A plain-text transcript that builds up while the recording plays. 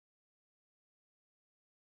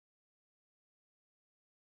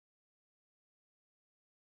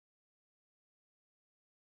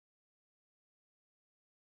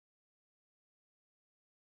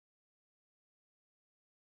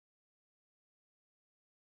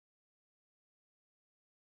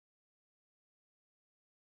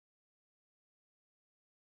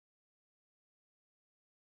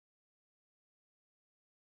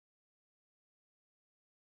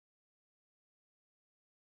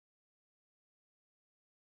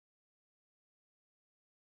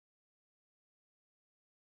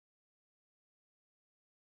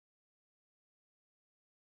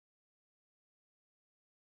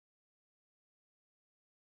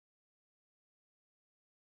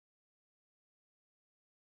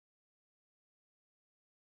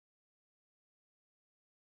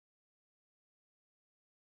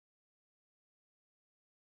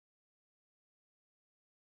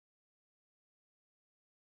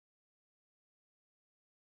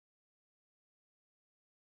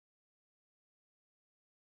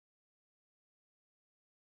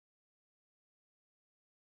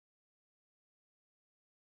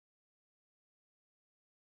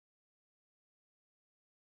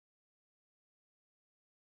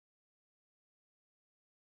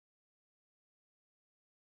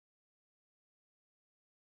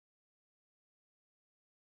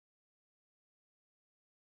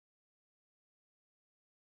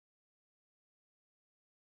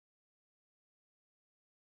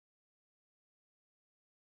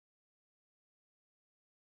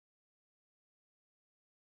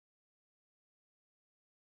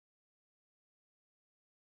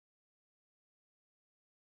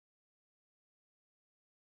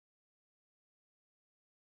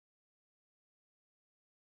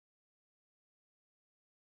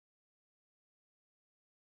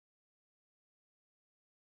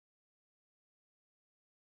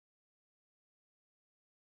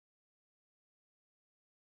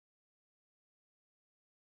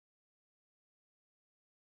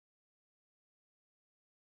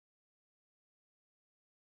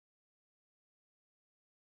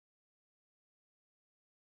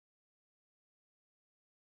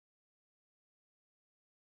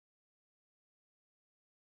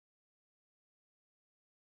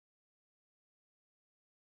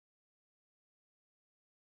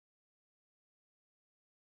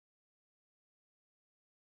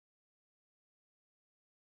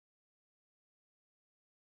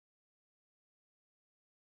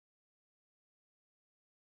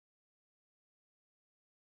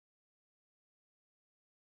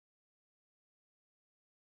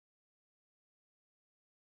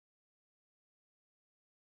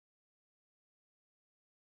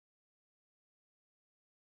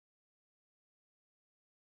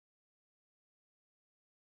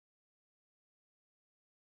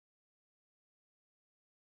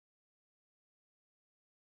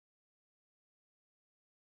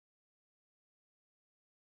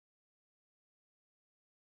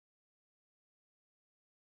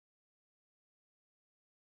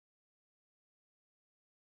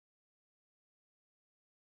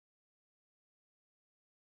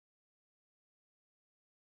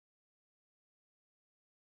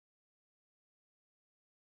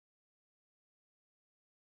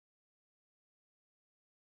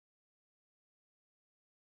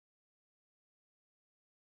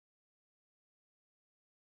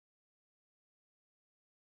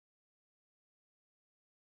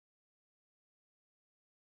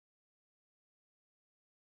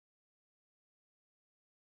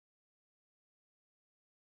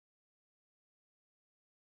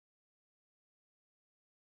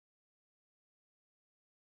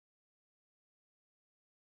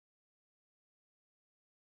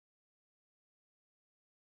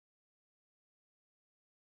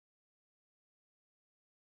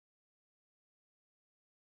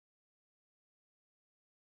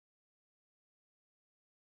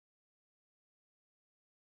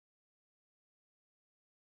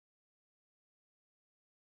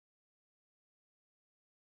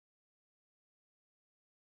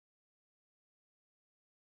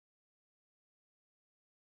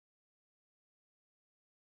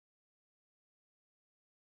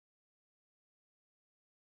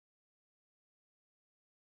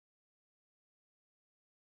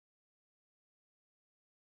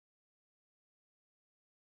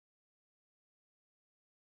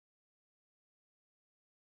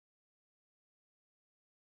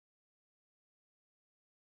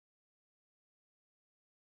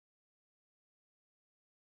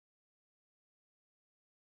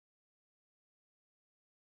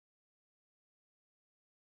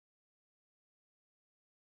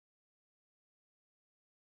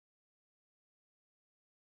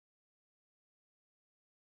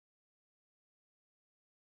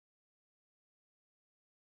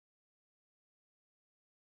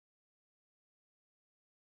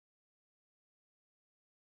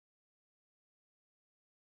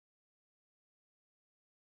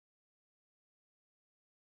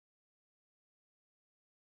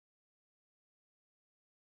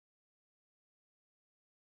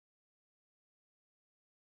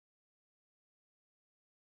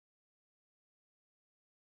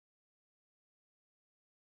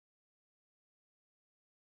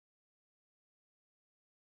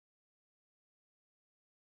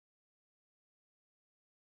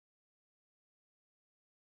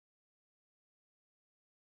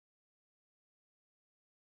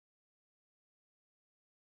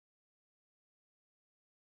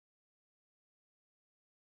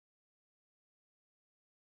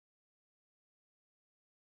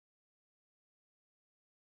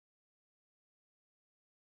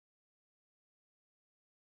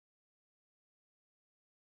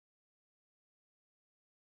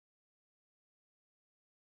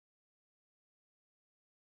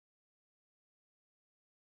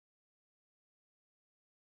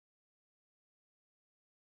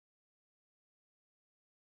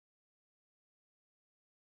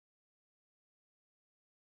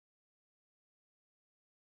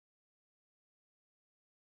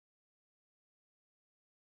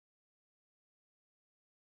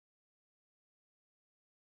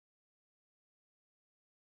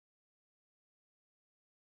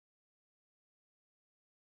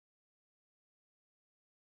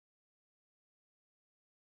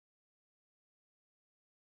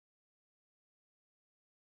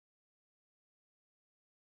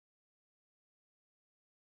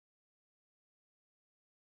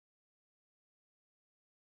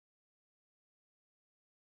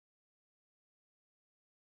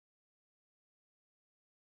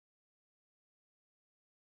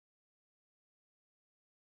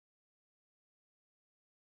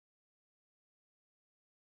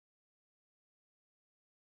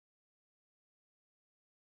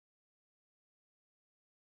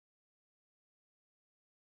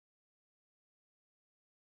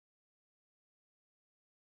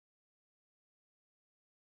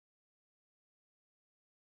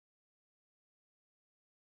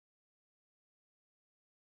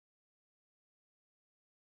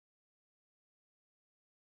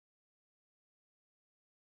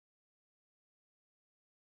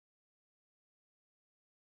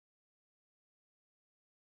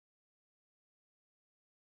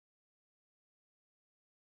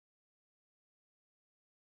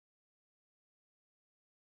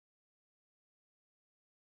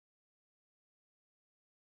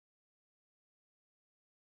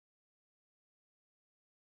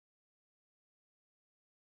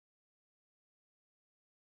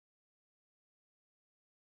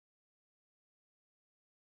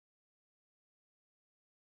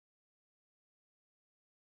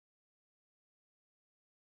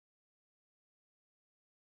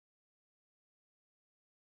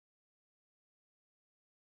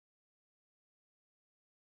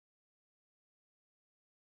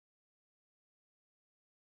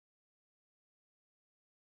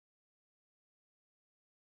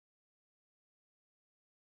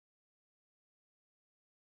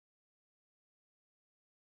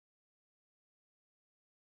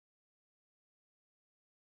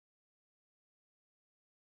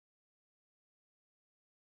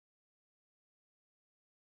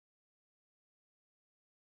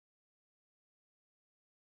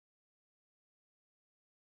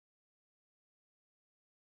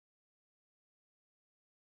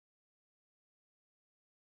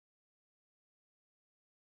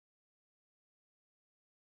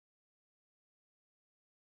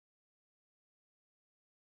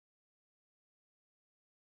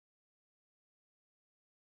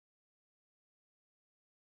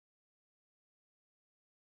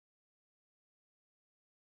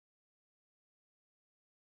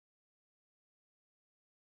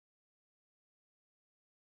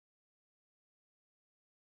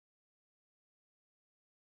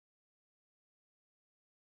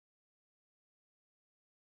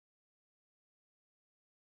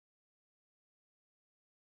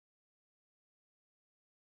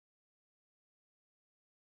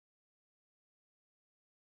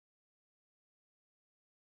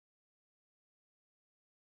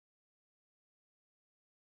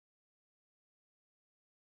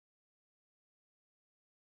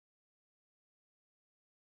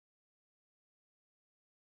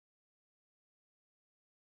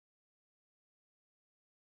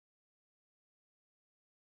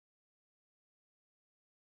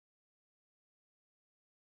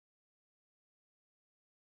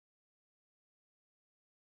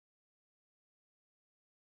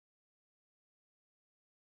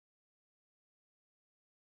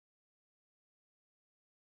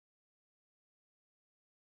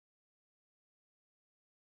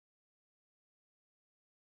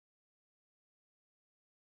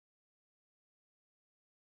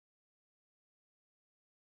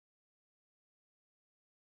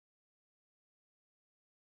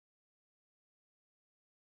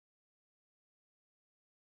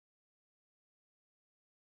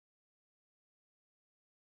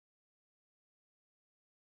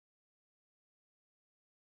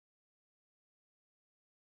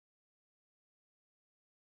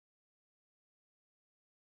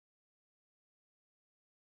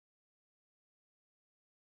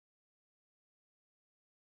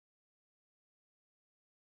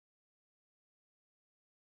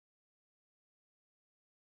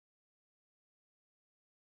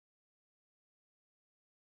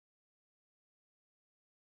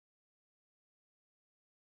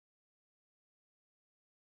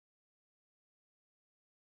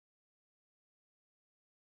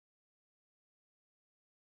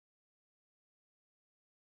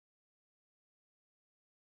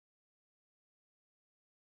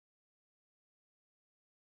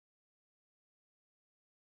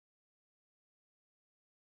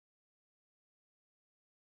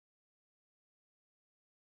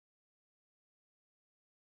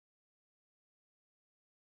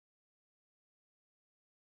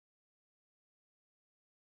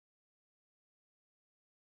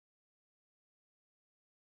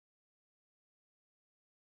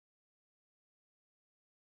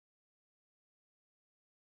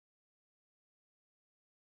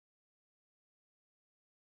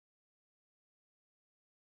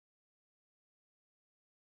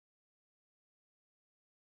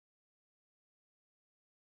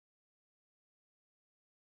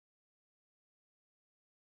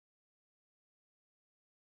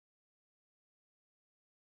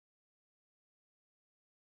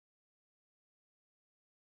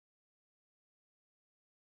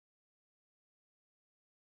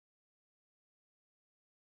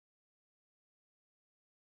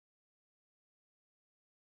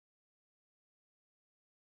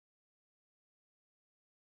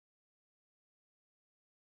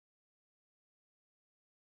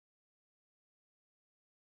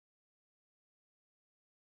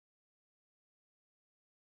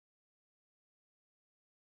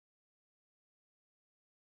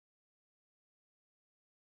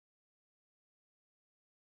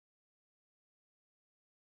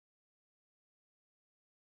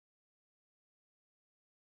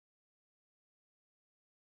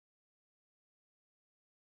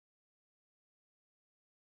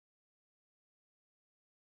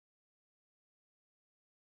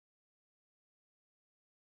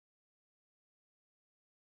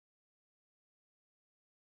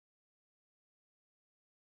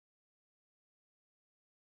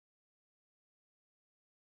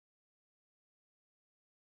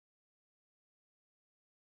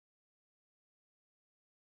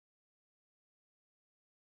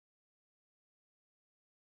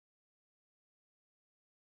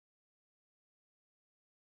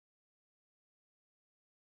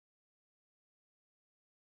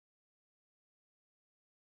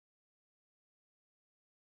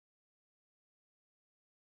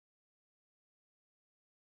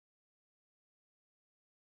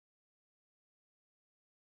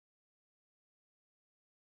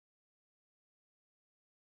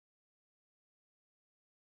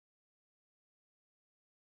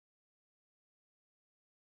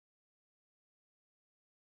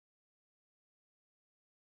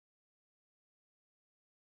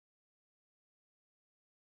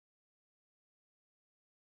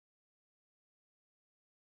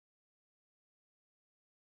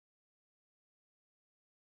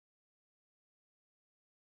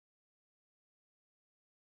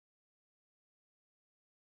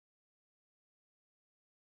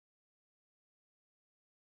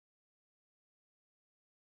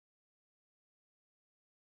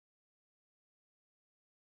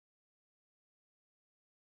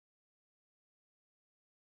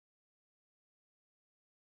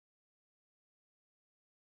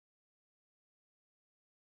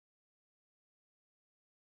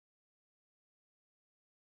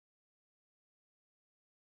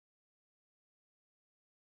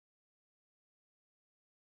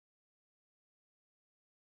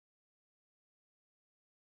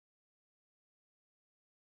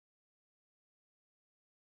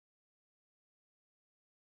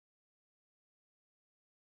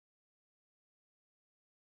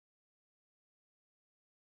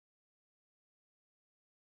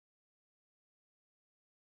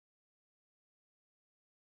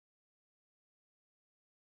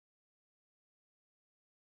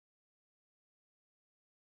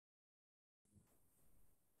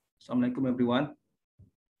Assalamualaikum everyone.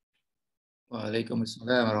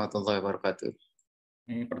 Waalaikumsalam warahmatullahi wabarakatuh.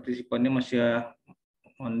 Ini partisipannya masih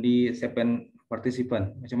only 7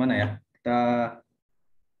 partisipan. Macam mana ya? Kita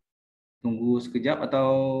tunggu sekejap atau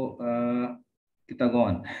kita go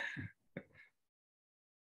on?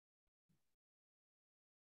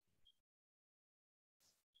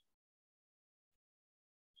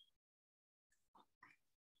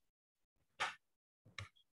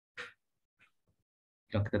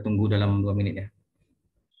 Kita tunggu dalam 2 menit ya.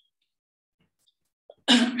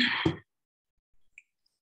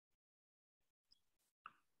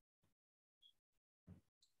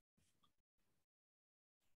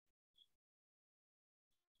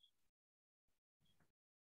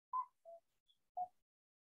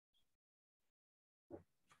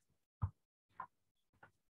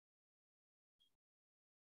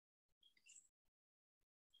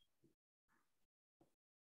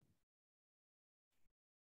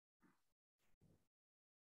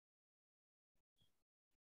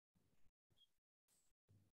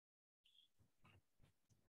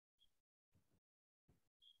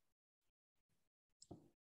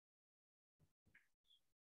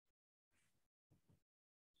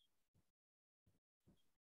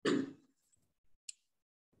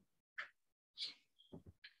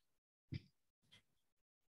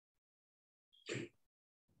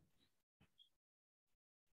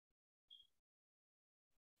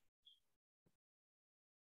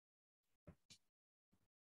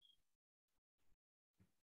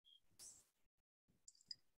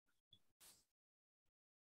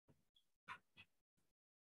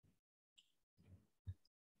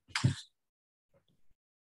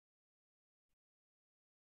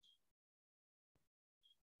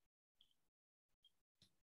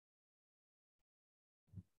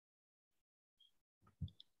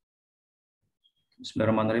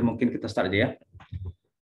 Bismillahirrahmanirrahim. Mungkin kita start aja ya.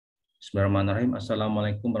 Bismillahirrahmanirrahim.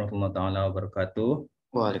 Assalamualaikum warahmatullahi wabarakatuh.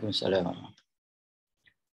 Waalaikumsalam.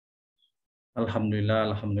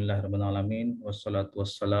 Alhamdulillah rabbil wassalatu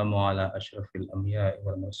wassalamu ala asyrafil anbiya'i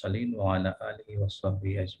wal mursalin wa ala alihi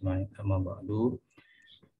washabbihi ajmain. Amma ba'du.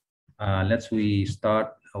 Let's we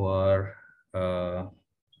start our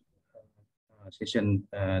session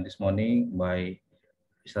this morning by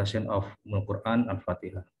recitation of Al-Quran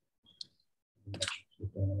Al-Fatihah. Okay,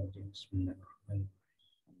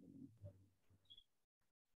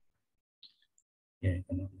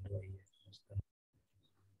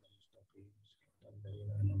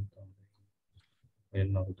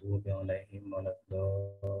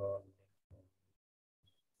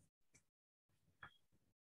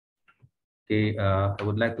 I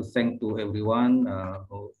would like to thank to everyone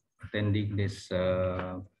who attending this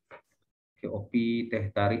KOP Teh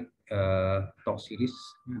Tarik talk series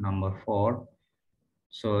number 4.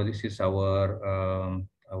 So this is our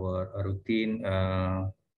routine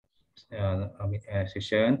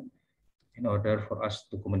session in order for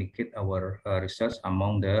us to communicate our research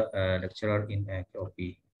among the lecturer in KOP.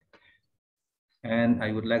 And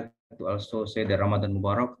I would like to also say that Ramadan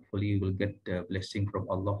Mubarak, hopefully you will get the blessing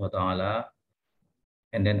from Allah Ta'ala.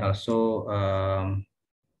 And then also I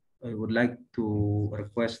would like to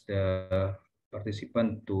request the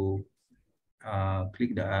participant to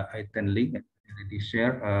click the item link and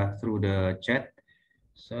share through the chat.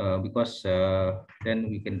 So because then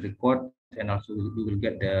we can record and also we will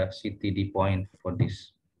get the CTD point for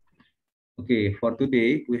this. Okay, for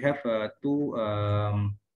today we have two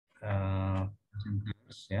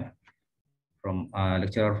presenters, from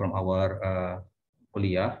lecturer from our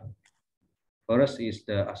kuliah. First is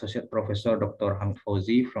the Associate Professor Dr. Hamid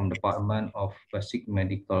Fauzi from Department of Basic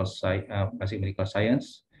Medical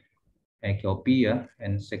Science, KOP,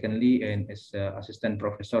 and secondly is Assistant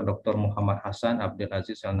Professor Dr. Muhammad Hassan Abdul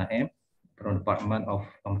Aziz Al Naim from Department of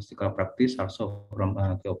Pharmaceutical Practice, also from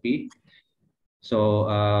KOP. So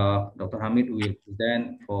Dr. Hamid will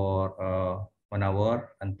present for 1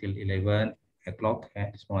 hour until 11 o'clock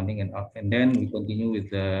this morning, and then we continue with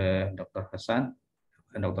Dr. Hassan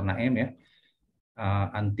and Dr. Naim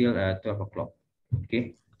until 12 o'clock.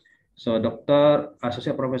 Okay. So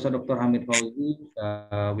Associate Professor Dr. Hamid Fauzi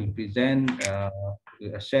will present,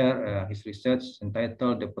 will share his research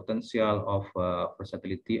entitled "The Potential of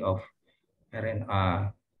Versatility of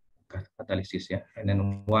RNA Catalysis." And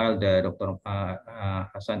then while the Dr.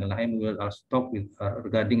 Hassan Al Naim will also talk with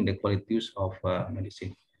regarding the quality use of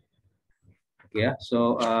medicine. Okay,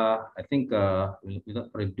 so I think without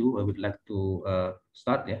further ado, I would like to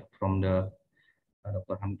start from the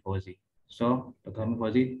Dr. Hamid Fauzi. So, Dr. Hamid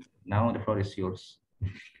Fauzi, now the floor is yours.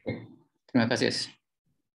 Terima kasih.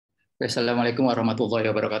 Assalamualaikum warahmatullahi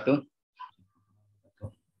wabarakatuh.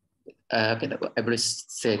 I boleh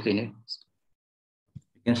share screen ya?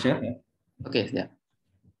 You can share. Ya. Oke, ya.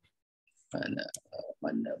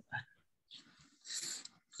 Mana?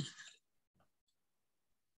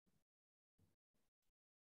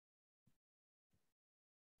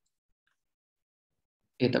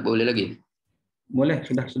 Tak boleh lagi. Boleh,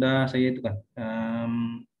 sudah saya itu kan.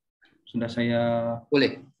 Sudah saya.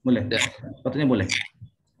 Boleh. Boleh. Sepatutnya boleh.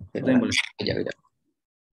 Sepatutnya boleh. Kejap.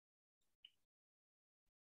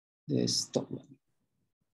 Stop.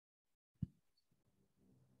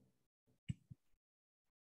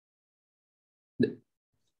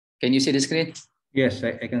 Can you see the screen? Yes,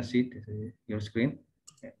 I can see your screen.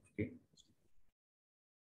 Yeah, okay.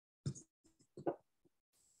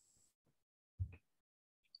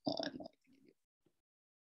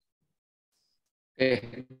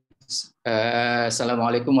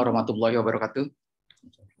 Assalamualaikum warahmatullahi wabarakatuh.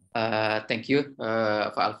 Thank you,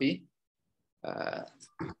 Pak Alfi,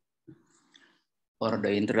 for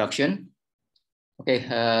the introduction. Okay,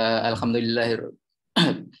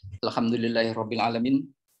 alhamdulillahirabbil alamin.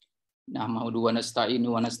 Nahmaduhu wa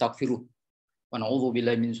nasta'inu wa nastaghfiruh. Wa na'udzu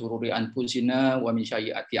billahi min shururi anfusina wa min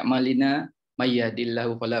sayyiati a'malina. May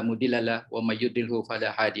yahdihillahu fala mudhillalah wa may yudhlilhu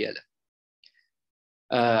fala hadiyalah.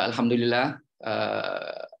 Alhamdulillah,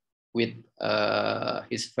 with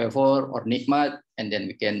his favor or nikmat, and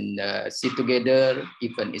then we can sit together,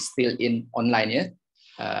 even it's still in online,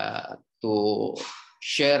 to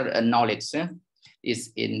share knowledge.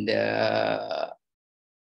 Is in the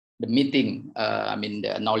meeting,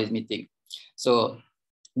 the knowledge meeting. So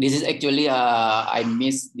this is actually I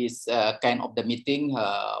missed this kind of the meeting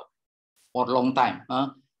for a long time,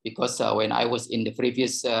 because when I was in the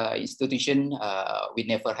previous institution, we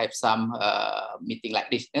never have some meeting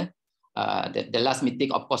like this. The last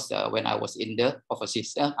meeting, of course, when I was in the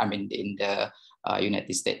overseas, in the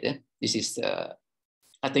United States. This is,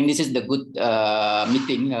 I think, this is the good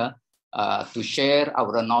meeting to share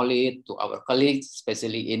our knowledge to our colleagues,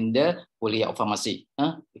 especially in the Kuliah of Pharmacy,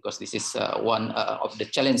 because this is one of the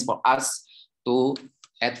challenge for us to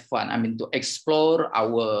have fun. To explore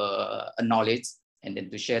our knowledge and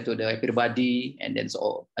then to share to the everybody, and then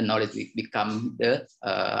so knowledge will become the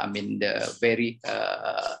the very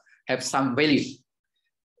have some value.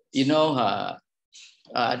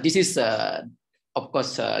 This is of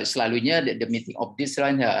course selalunya the meeting of this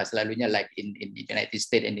one selalunya like in the United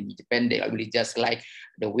States and in Japan, they will just like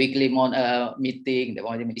the weekly meeting.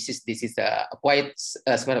 This is quite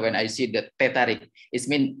when I see the Tarik, it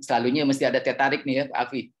mean selalunya mesti ada Tarik nih ya,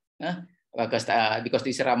 Pak Afi. Because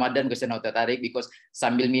this Ramadan, because now Tarik, because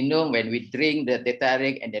sambil minum, when we drink the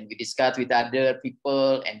Tarik, and then we discuss with other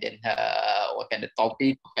people, and then what kind of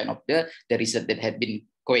topic, what kind of the research that had been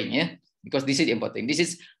going, because this is important. This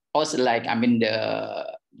is also like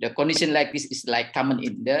the condition like this is like common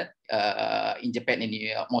in the in Japan, in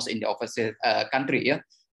most in the overseas country,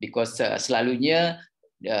 because selalunya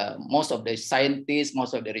most of the scientists,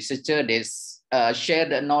 most of the researchers, they share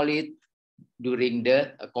the knowledge during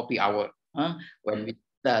the coffee hour, when we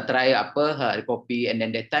try coffee, and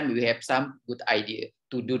then that time we have some good idea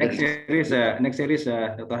to do next series,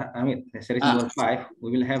 Dr. Hamid, series number 5,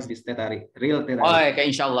 we will have this Tarik, real Tarik. Oh, okay,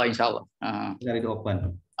 inshallah. Tarik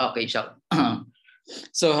open. Okay, inshallah.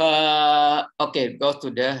 So okay, go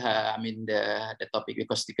to the the topic,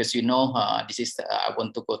 because this is I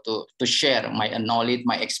want to go to share my knowledge,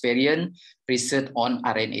 my experience, research on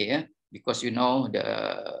RNA, because the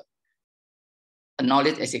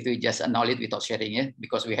knowledge is actually just a knowledge without sharing,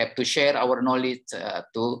 because we have to share our knowledge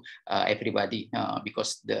to everybody,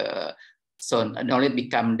 because the knowledge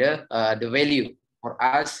become the value for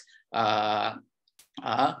us.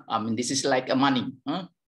 This is like a money,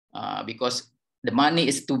 because the money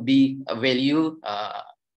is to be a value,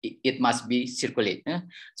 it must be circulate.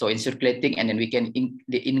 So in circulating, and then we can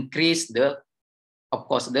increase the, of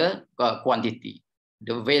course, the quantity,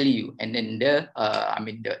 the value, and then the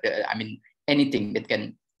anything that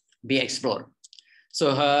can be explored. So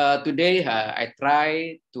today I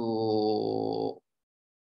try to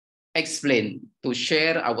explain, to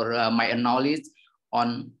share my knowledge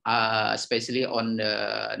on especially on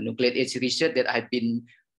the nucleic acid research that I've been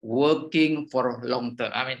working for a long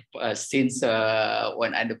time. Since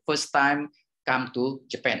when I the first time come to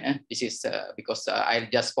Japan. This is because I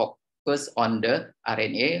just focus on the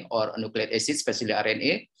RNA or nucleic acid, especially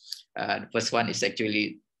RNA. The first one is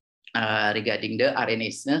actually regarding the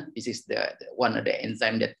RNAs. This is the one of the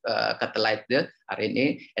enzyme that catalyze the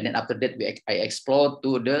RNA, and then after that I explore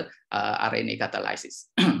to the RNA catalysis.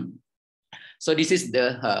 So this is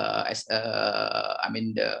the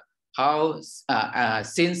how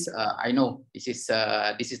since I know this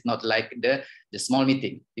is not like the small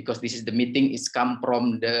meeting, because this is the meeting is come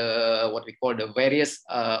from the what we call the various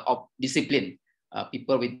of discipline,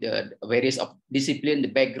 people with the various of discipline, the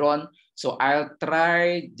background. So I'll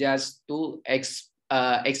try just to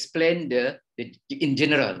explain the in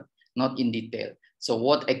general, not in detail. So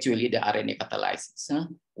what actually the RNA catalysis?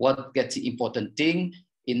 What gets the important thing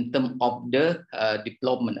in terms of the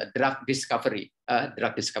development, drug discovery.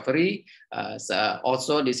 So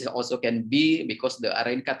also this also can be because the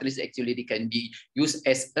RNA catalyst actually can be used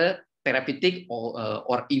as a therapeutic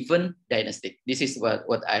or even diagnostic. This is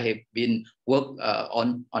what I have been work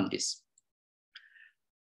on this.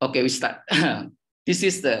 Okay, we start. This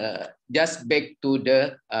is the just back to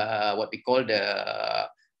the what we call the.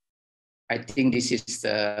 I think this is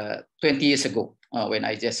 20 years ago when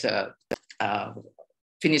I just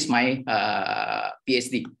finished my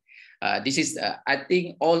PhD. This is I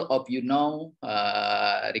think all of you know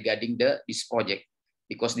regarding this project,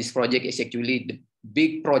 because this project is actually the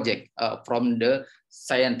big project from the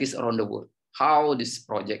scientists around the world. How this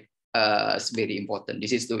project is very important.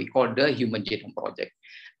 This is what we call the Human Genome Project.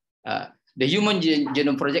 The Human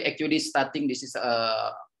Genome Project actually starting. This is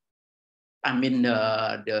I mean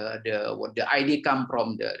the idea come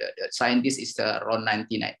from the scientists is around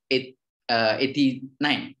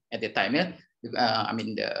 1989 at the time. Yeah? I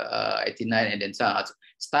mean the 89 and then start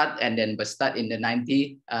in the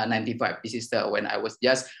 1995. This is when I was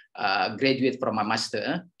just graduate from my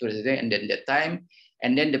master and then the time,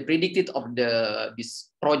 and then the predicted of this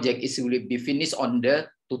project is will be finished on the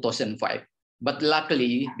 2005. But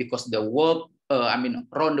luckily, because the work I mean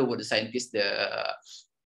around the world, the scientists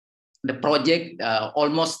the project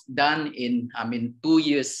almost done in 2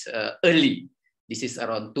 years early. This is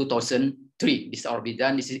around 2003. This already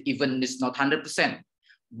done. This is even this not 100%,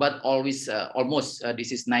 but always almost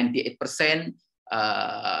this is 98%.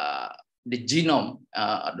 The genome,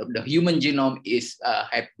 the human genome is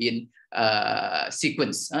have been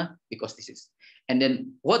sequenced because this is. And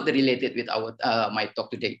then what related with our my talk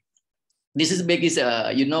today? This is big is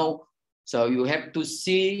you know. So you have to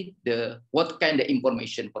see what kind of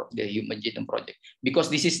information for the Human Genome Project,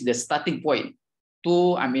 because this is the starting point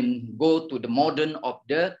to go to the modern of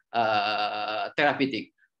the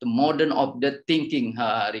therapeutic, the modern of the thinking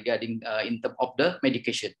regarding in terms of the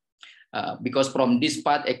medication, because from this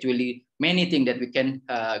part actually many things that we can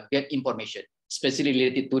get information, especially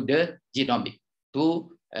related to the genomic,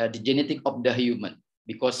 to the genetic of the human,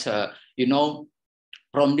 because you know.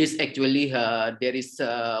 From this actually there is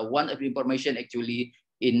one of the information actually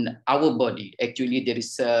in our body. Actually there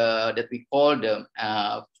is that we call the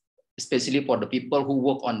especially for the people who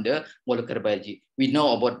work on the molecular biology. We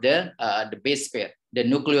know about the base pair, the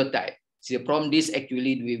nucleotide. So from this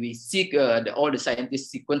actually we seek all the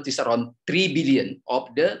scientists sequence is around 3 billion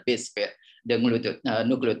of the base pair, the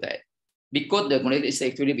nucleotide. Because the nucleotide is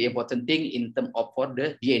actually the important thing in terms of for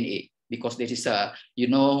the DNA. Because there is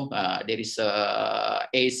you know there is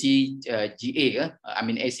ACGA,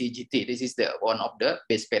 ACGT. This is the one of the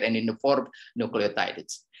base pair, and in the 4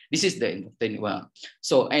 nucleotides. This is the important one.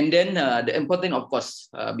 So and then the important, of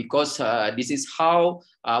course, because this is how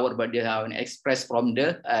our body express from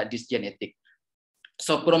the this genetic.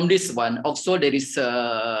 So from this one also there is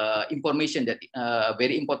information that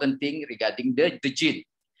very important thing regarding the gene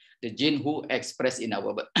who express in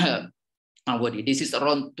our body. This is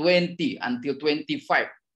around 20 until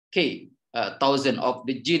 25K thousand of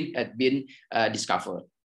the gene had been discovered,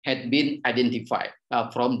 had been identified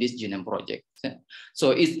from this genome project. So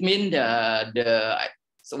it means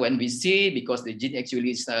so when we see, because the gene actually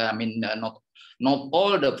is not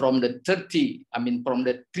all the from the 30, from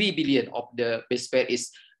the 3 billion of the base pair is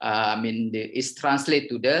is translated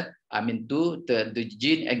to the to the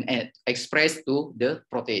gene and expressed to the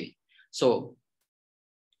protein. So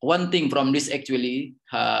one thing from this actually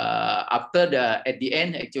after at the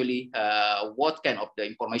end actually what kind of the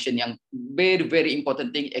information yang very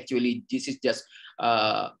important thing actually, this is just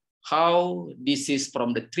how this is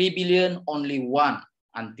from the 3 billion only 1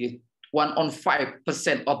 until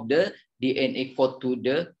 1/5% of the DNA code to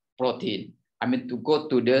the protein. To go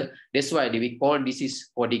to the, that's why we call this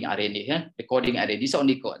is coding RNA. The coding RNA, this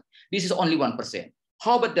only code. This is only 1%.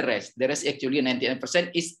 How about the rest? The rest actually 99%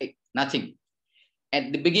 is nothing.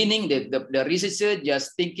 At the beginning, the researcher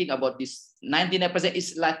just thinking about this 99%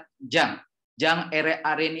 is like junk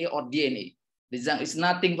RNA or DNA. The junk is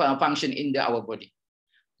nothing function in our body.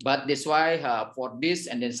 But that's why for this,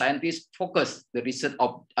 and then scientists focus the research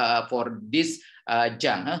of for this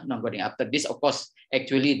junk. Not going after this, of course,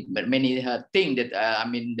 actually many things that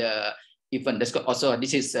even also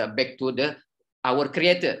this is back to the our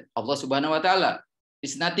creator, Allah Subhanahu wa taala.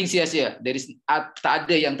 It's nothing sia-sia. There is tak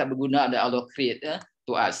ada yang tak berguna ada Allah create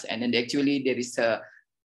to us. And then actually there is a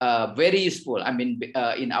very useful, I mean,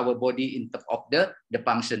 in our body in terms of the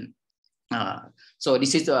function. So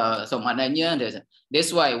this is so maknanya that's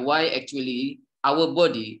why actually our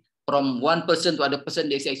body from one person to other person,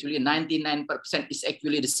 there's actually 99% is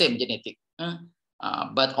actually the same genetic,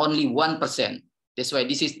 but only 1%. That's why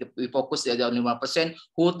this is we focus on only 1%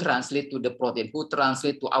 who translate to the protein, who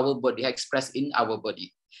translate to our body, expressed in our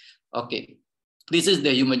body. Okay, this is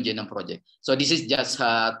the Human Genome Project. So this is just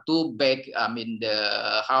to back, I mean,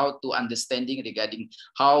 how to understanding regarding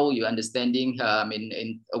how you understanding, I mean,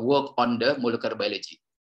 in work on the molecular biology.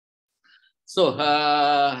 So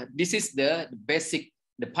this is the basic,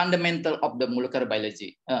 the fundamental of the molecular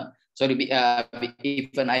biology. Sorry,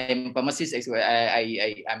 even I am pharmacist,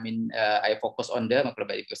 I mean, I focus on the molecular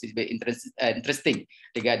biology because it's very interesting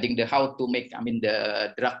regarding the how to make, I mean,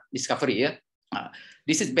 the drug discovery. Yeah,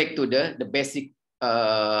 this is back to the basic,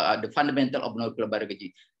 the fundamental of molecular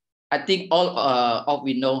biology. I think all of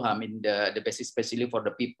we know, I mean, the basic, especially for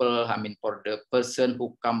the people, I mean, for the person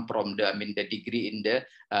who come from the, I mean, the degree in the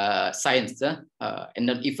science, and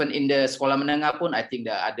then even in the sekolah menengah pun, I think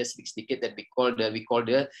ada sedikit that we call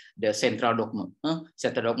the central dogma,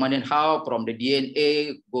 central dogma, and how from the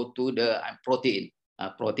DNA go to the protein.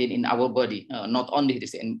 Protein in our body, not only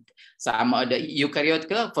this, and some other eukaryote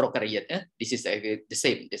ke prokaryote. This is the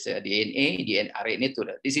same. This DNA, RNA to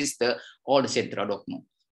this is the all the central dogma.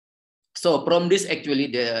 So from this actually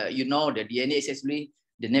the the DNA is actually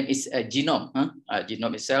the name is genome,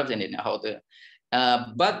 genome itself, and then how the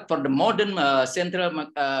but for the modern central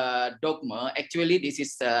dogma, actually this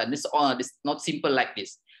is this not simple like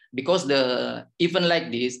this, because the even like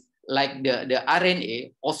this, like the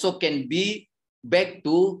RNA also can be back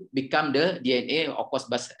to become the DNA, of course,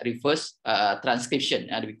 but reverse transcription,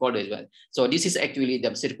 and we call it as well. So this is actually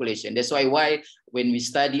the circulation. That's why when we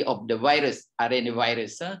study of the virus, RNA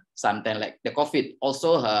virus, sometimes like the COVID,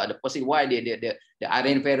 also the possible why the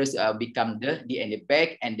RNA virus become the DNA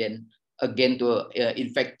back and then again to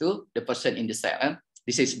infect to the person in the cell.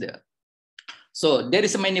 This is the. So there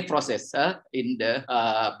is many process in the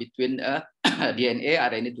between DNA,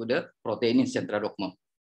 RNA to the protein in central dogma.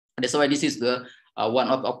 That's why this is the one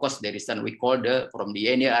of course there is we call the from the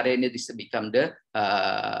DNA RNA this become the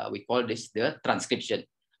we call this the transcription.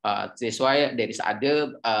 That's why there is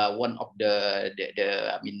other one of the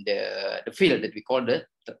I mean the field that we call the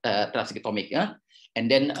transcriptomic,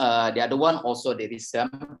 and then the other one also there is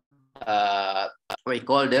some we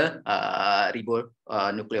call the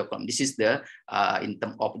ribonucleochrome. This is the in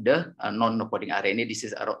terms of the non-coding RNA. This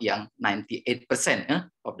is yang 98%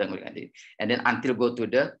 of the RNA, and then until go to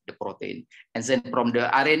the protein, and then from the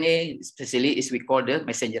RNA, especially is we call the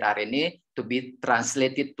messenger RNA to be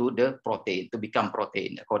translated to the protein to become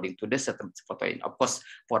protein according to the certain protein. Of course,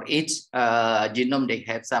 for each genome they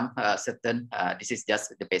have some certain. This is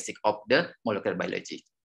just the basic of the molecular biology.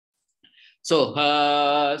 So.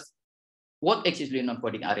 What actually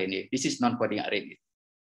non-coding RNA? This is non-coding RNA.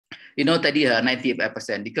 Tadi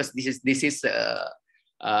 98% because this is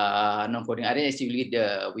non-coding RNA. Actually,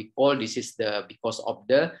 we call this is the because of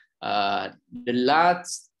the large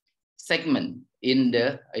segment in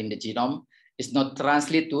the genome is not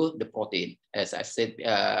translate to the protein. As I said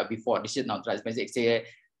before, this is not translate.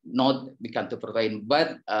 Not become to protein,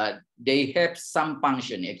 but they have some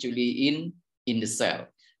function actually in the cell.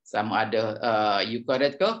 Some other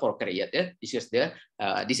eukaryote ke prokaryote. This is the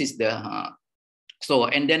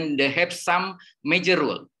so, and then they have some major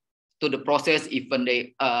role to the process, even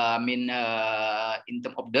they I mean in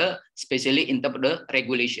terms of the especially in terms of the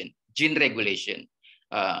regulation, gene regulation,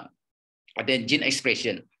 then gene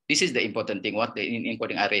expression. This is the important thing what in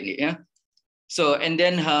encoding RNA. Yeah. So and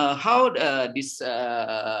then how this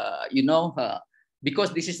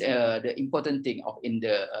because this is the important thing of in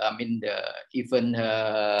the I mean the even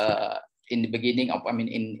in the beginning of I mean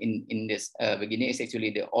in this beginning is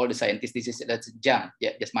actually all the scientists this is that's junk,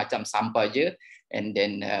 yeah, just macam sampah je, and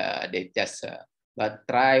then they just but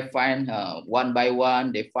try find one by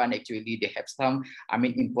one they find actually they have some I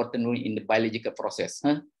mean important role in the biological process.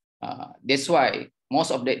 That's why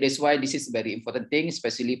that's why this is very important thing,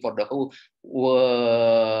 especially for the who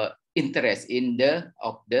interest in the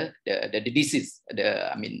disease.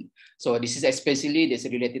 I mean, so this is especially this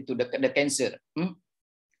related to the cancer,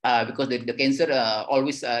 because the cancer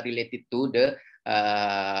always related to the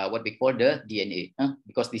what we call the DNA,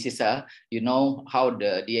 because this is how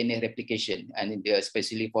the DNA replication and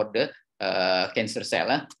especially for the cancer cell.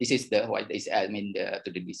 This is the what is I mean to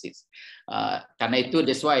the disease. Karena itu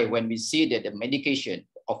that's why when we see that the medication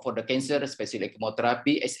for the cancer, especially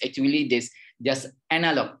chemotherapy, is actually this just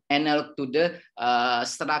analog to the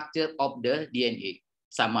structure of the DNA.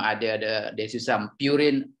 Sama ada there's some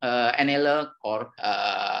purine analog or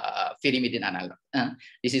pyrimidine analog.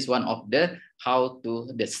 This is one of the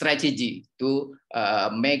the strategy to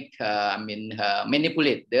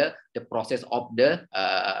manipulate the process of the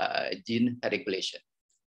gene regulation.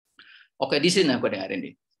 Okay, this is non-coding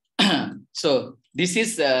RNA. So this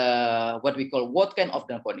is what we call what kind of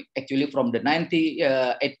non-coding. Actually, from the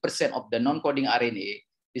 98% of the non-coding RNA,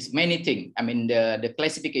 there's many things. I mean, the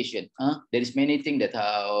classification. There is many things that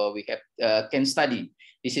we have can study.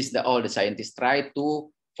 This is all the scientists try to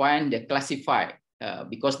find the classify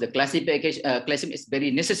because the classification is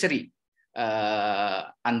very necessary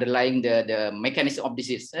underlying the mechanism of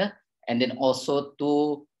disease, and then also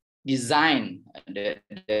to design the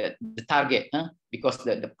target, because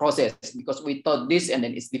the process, because we thought this, and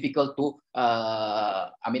then it's difficult to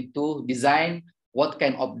to design what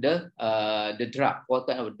kind of the drug, what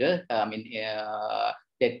kind of the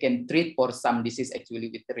that can treat for some disease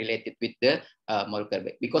actually related with the molecular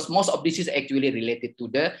biology, because most of this is actually related to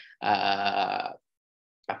the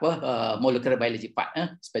molecular biology part,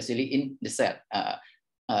 especially in the cell.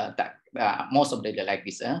 Most of the like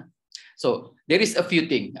this. So there is a few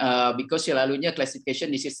things because selalunya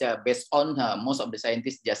classification this is based on most of the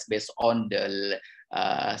scientists just based on the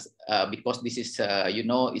because this is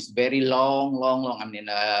it's very long. I mean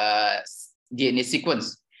DNA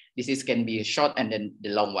sequence. This is can be short and then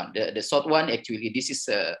the long one. The short one actually this is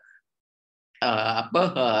there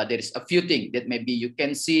is a few things that maybe you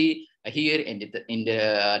can see here in the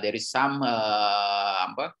there is some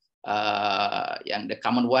yang the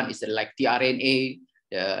common one is like tRNA.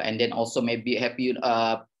 And then also maybe have you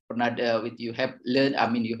you have learned,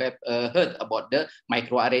 you have heard about the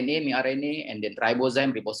microRNA, mRNA, and then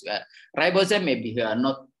ribosome. Ribosome maybe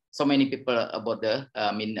not so many people about the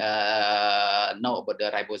know about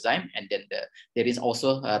the ribosome, and then there is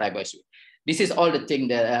also ribosome. This is all the thing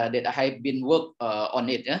that I have been work on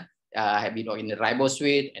it. I have been in the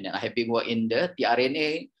ribosome, and then I have been work in the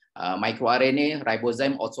tRNA, microRNA,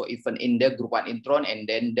 ribosome, also even in the group 1 intron, and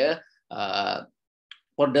then the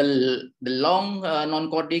for the long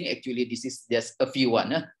non-coding, actually this is just a few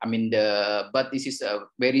one. But this is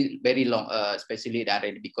very long, especially the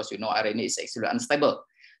RNA, because RNA is actually unstable.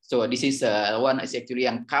 So this is one is actually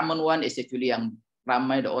yang common one is actually yang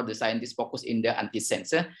ramai all the scientists focus in the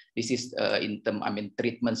antisense. This is in term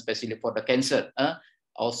treatment, especially for the cancer.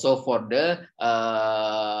 Also for the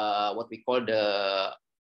what we call the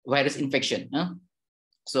virus infection.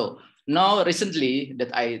 So now recently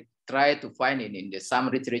that I try to find in the some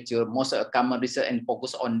literature, most common research and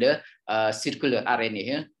focus on the circular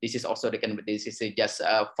RNA. This is also this is just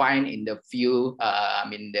find in the few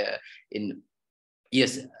in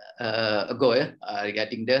years ago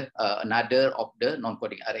regarding the another of the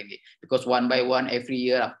non-coding RNA, because one by one every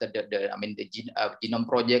year after the genome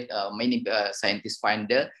project, many scientists find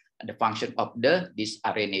the function of this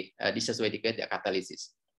RNA. This is why they get the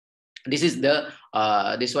catalysis. This is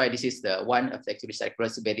this why this is the one of actually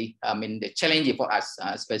cycles very the challenging for us,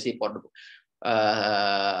 especially for the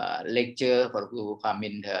lecture for who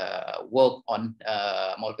work on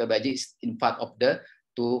molecular biology in part of the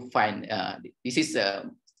to find this is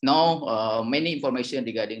now many information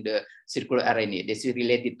regarding the circular RNA. This is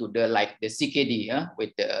related to the like the CKD with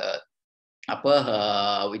the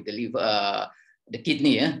with the liver. The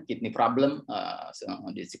kidney problem, so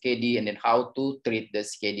the CKD, and then how to treat the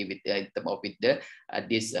CKD with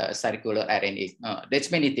this circular RNA.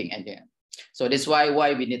 That's many things, and so that's why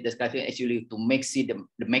we need this actually to make see the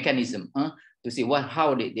mechanism to see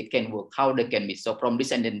how they can work, how they can be. So from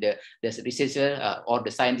this, and then the researcher or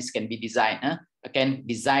the scientist can be can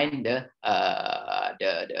design the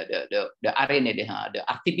RNA, the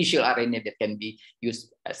artificial RNA that can be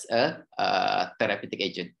used as a therapeutic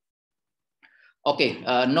agent. Okay,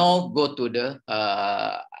 now go to the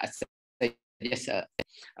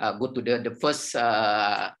go to the first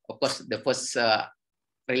of course the first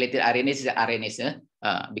related RNA is the RNase,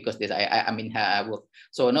 because this I work.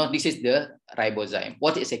 So now this is the ribosome.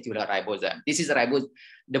 What is actually a ribosome? This is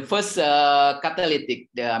the first catalytic.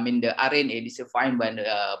 The RNA is defined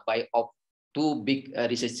by two big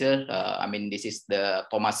researchers. This is the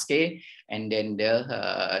Thomas K and then the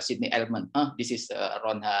Sidney Elman. This is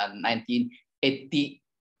around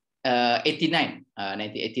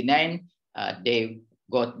 1989. They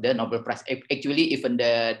got the Nobel Prize. Actually, even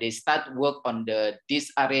they start work on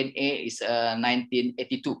this RNA is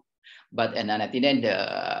 1982, but in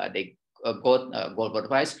 1999 they got Nobel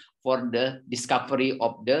Prize for the discovery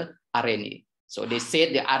of the RNA. So they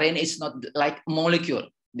said the RNA is not like molecule.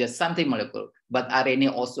 there's something molecule, but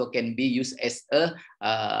RNA also can be used as a,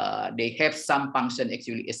 they have some function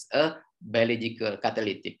actually as a biological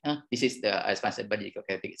catalytic. This is the expansion biological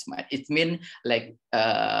catalytic. It means like,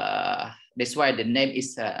 that's why the name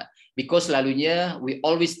is, because selalunya we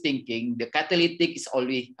always thinking the catalytic is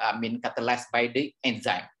always, catalyzed by the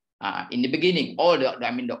enzyme. In the beginning, all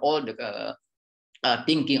the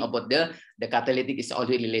thinking about the catalytic is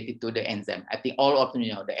always related to the enzyme. I think all of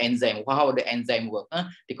you know the enzyme, how the enzyme work,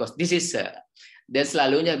 because this is dan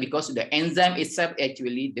selalunya because the enzyme itself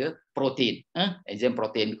actually the protein, enzyme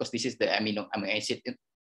protein, because this is the amino acid,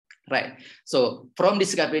 right? So from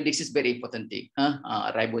this catalytic, this is very important thing,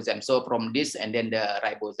 ribosome. So from this and then the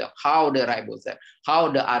ribosome, how the ribosome,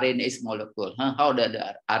 how the RNA is molecule, how the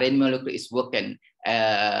RNA molecule is working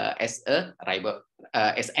as a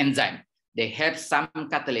as enzyme. They have some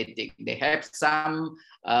catalytic, they have some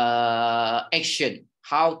action,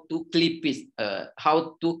 how to clip it,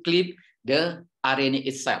 how to clip the RNA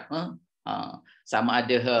itself. Some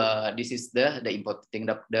other, this is the important thing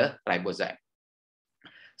of the ribosome.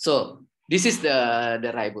 So this is the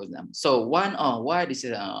ribosome. So one why this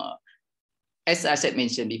is, as I said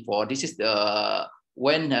mentioned before, this is the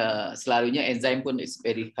when selalunya enzyme pun is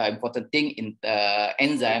very important thing in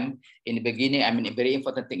enzyme in the beginning. I mean, a very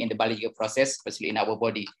important thing in the biological process, especially in our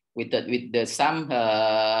body. With the some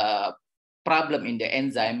problem in the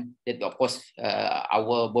enzyme, that of course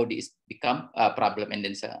our body is become a problem, and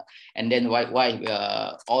then why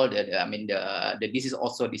all the disease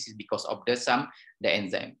also, this is because of the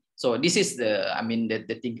enzyme. So this is the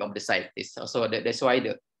the thing of the scientist. So that's why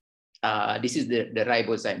this is the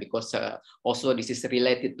ribosome, because also this is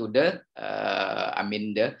related to the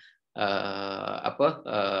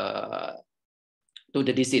to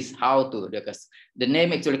the disease, how to the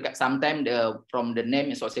name actually sometimes from the name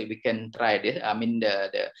is also we can try this.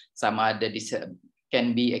 Some other this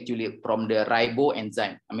can be actually from the ribo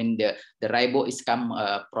enzyme. The ribo is come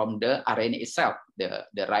from the RNA itself, the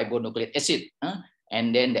ribonucleic acid,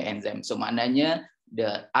 and then the enzyme. So maknanya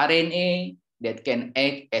the RNA that can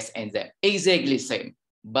act as enzyme exactly same,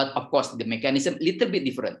 but of course the mechanism little bit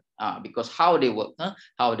different, because how they work,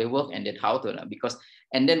 and then how to, because,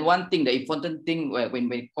 and then one thing, the important thing when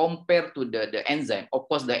we compare to the enzyme, of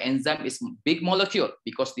course the enzyme is big molecule,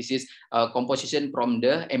 because this is composition from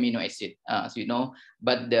the amino acid, as you know,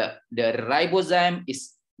 but the ribosome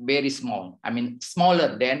is very small.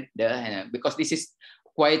 Smaller than the, because this is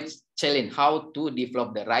quite challenge how to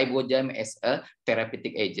develop the ribosome as a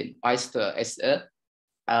therapeutic agent, as a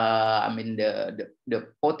the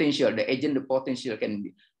potential, the agent, the potential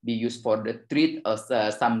can be used for the treat of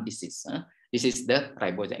some disease. This is the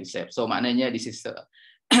ribosome itself. So maknanya this is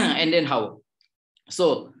and then how?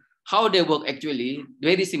 So how they work actually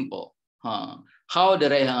very simple. How the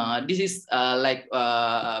this is like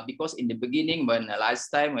because in the beginning, when last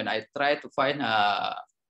time when I tried to find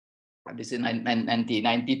this is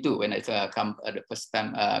 1992 when I come the first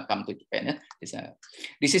time come to Japan.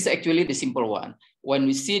 This is actually the simple one. When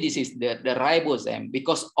we see this is the ribosome,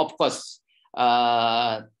 because of course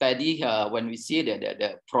tadi when we see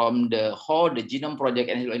the from the whole the genome project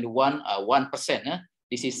and only 1%,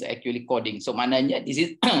 this is actually coding. So maknanya this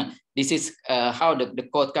is this is how the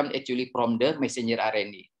code comes actually from the messenger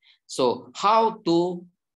RNA. So how to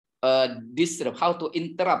disrupt, how to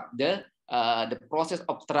interrupt the process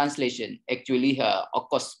of translation. Actually, of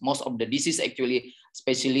course, most of the disease actually,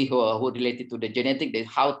 especially who related to the genetic,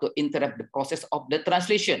 how to interrupt the process of the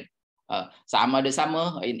translation. Sama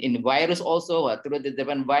in virus also, through the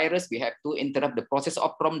different virus, we have to interrupt the process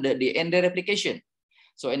of from the end replication.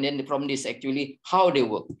 So and then from this actually how they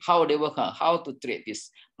work, how to treat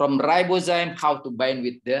this from ribosome, how to bind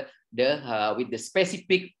with the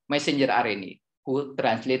specific messenger RNA who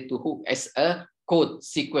translate to who as a code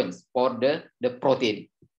sequence for the protein.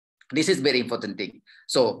 This is very important thing.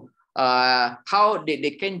 So how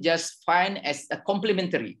they can just find as a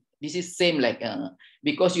complementary. This is same like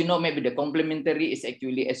because you know maybe the complementary is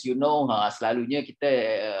actually, as you know, selalunya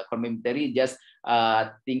kita complementary just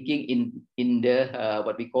thinking in the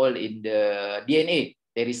what we call in the DNA.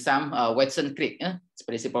 There is some Watson Crick,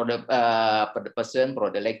 especially for the person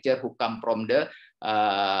for the lecture who come from the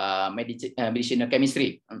medicinal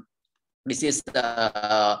chemistry. This is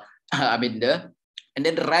and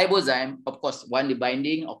then the ribosome, of course, one the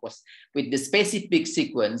binding, of course, with the specific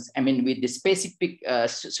sequence. With the specific,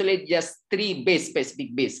 so just 3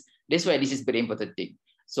 specific base. That's why this is very important thing.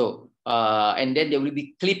 So and then they will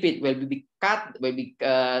be clipped, will be cut, will be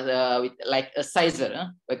with like a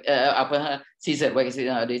scissor, scissor.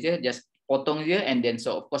 Just potong dia, and then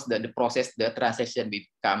so of course the process, the transaction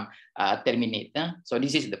become terminate. So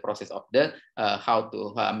this is the process of the how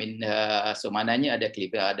to so mananya ada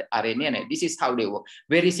clip, ada RNA, and this is how they work.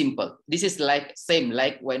 Very simple. This is like same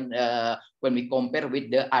like when we compare with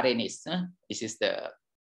the RNAs. This is the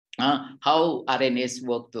how RNAs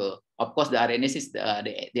work too. Of course, the RNAs is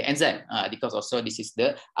the enzyme, because also this is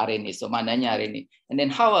the RNA. So mananya RNA. And then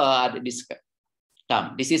how this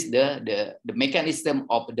come? This is the mechanism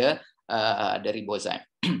of the ribozyme.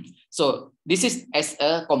 So this is as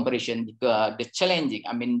a comparison, the challenging.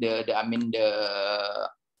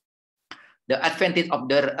 The advantage of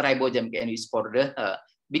the ribosome can use for the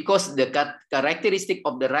because the characteristic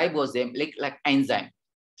of the ribosome like enzyme.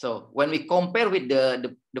 So when we compare with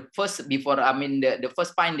the first before, the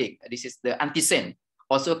first finding, this is the antisense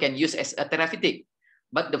also can use as a therapeutic.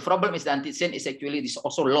 But the problem is the antisense is actually this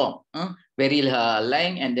also long, very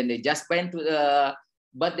long, and then they just bind to the,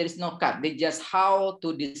 but there is no cut. They just how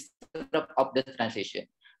to disturb of the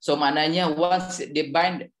translation. So mananya once they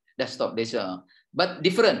bind, they stop. This but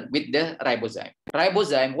different with the ribozyme.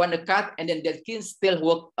 Ribozyme when the cut and then they can still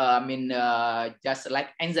work. Just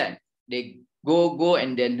like enzyme, they go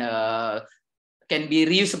and then can be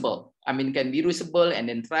reusable. Can be reusable and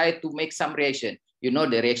then try to make some reaction. You know,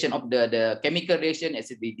 the reaction of the chemical reaction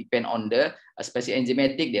as it depend on the especially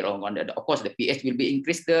enzymatic. They're on the, of course, the pH will be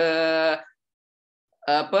increase the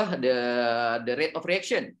rate of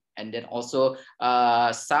reaction, and then also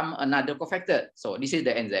some another cofactor. So this is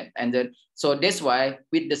the enzyme, and then so that's why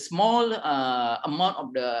with the small amount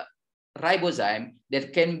of the ribozyme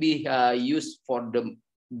that can be used for the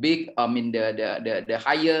big, the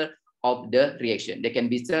higher of the reaction. They can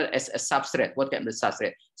be served as a substrate. What kind of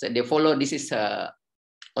substrate? So they follow, this is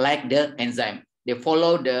like the enzyme. They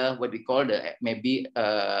follow the, what we call the, maybe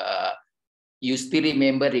you still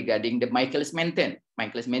remember regarding the Michaelis-Menten.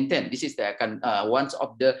 Michaelis-Menten, this is the once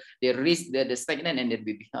of the, they reach the stagnant and it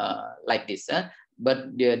will be like this.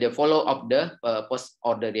 But the follow of the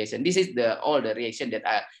post-order reaction. This is the all the reaction that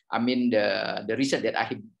the research that I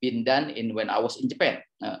have been done in when I was in Japan.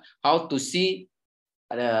 How to see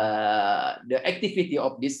the activity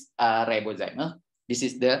of this ribozyme. This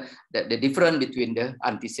is the difference between the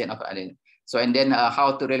antisense of RNA. So and then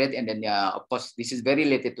how to relate, and then of course this is very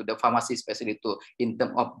related to the pharmacy, especially to in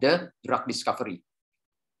terms of the drug discovery.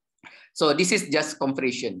 So this is just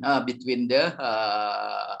comparison between the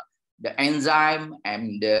enzyme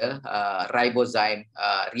and the ribozyme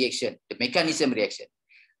reaction, the mechanism reaction,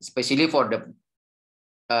 especially for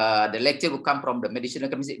the lecture will come from the medicinal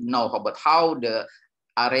chemistry. Know about how the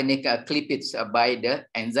RNA cleavage by the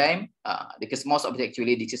enzyme, because most of it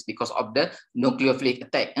actually this is because of the nucleophilic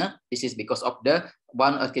attack. This is because of the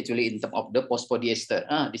one actually in terms of the phosphodiester.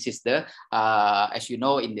 This is the as you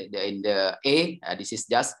know in the A, this is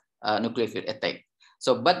just nucleophilic attack.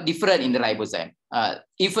 So, but different in the ribozyme.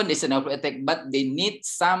 Even it's a nucleophilic attack, but they need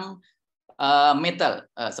some metal.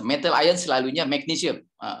 So metal ion selalunya magnesium,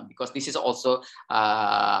 because this is also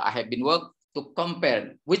I have been work to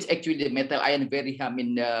compare which actually the metal ion very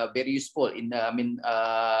very useful in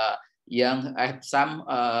yang have some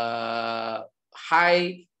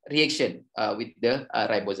high reaction with the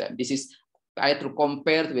ribozyme. This is I to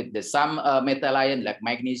compare with the some metal ion like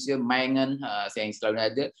magnesium, mangan, sayang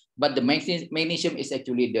selalu ada, but the magnesium is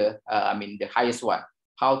actually the the highest one.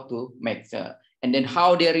 How to make and then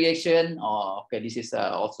how their reaction. Okay, this is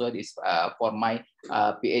also this for my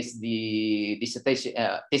PhD dissertation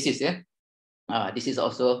thesis. This is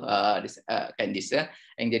also this and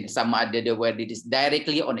then some other where it is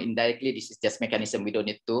directly or indirectly. This is just mechanism. We don't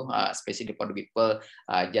need to especially for the people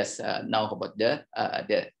just know about the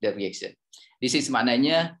reaction. This is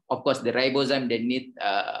maknanya, of course, the ribozyme they need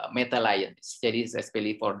metal ion. Jadi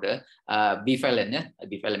especially for the bivalent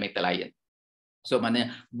metal ion. So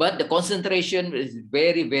but the concentration is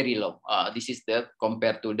very low. This is the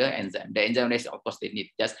compared to the enzyme. The enzyme of course they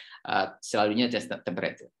need just selalunya just the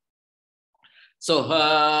temperature. So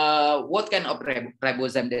what kind of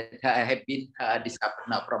ribozyme that have been discovered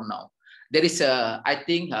now from now? There is I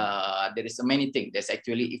think there is many things. There's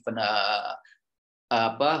actually even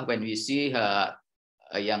when we see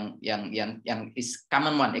yang is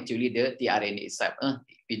common one actually the tRNA itself.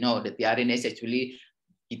 We know the tRNA is actually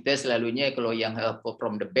kita selalunya kalau yang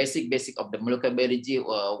from the basic of the molecular biology,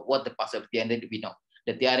 what the part of tRNA we know.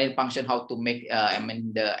 The tRNA function how to make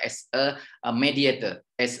as a mediator,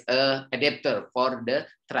 as a adapter for the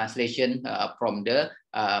translation from the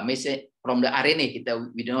message from the RNA.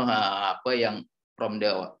 We know apa yang from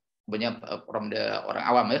the from the orang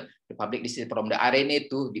awam, the public, this is from the RNA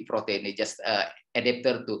to the protein. They just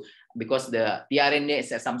adapter to, because the RNA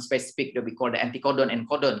is some specific that we call the anticodon and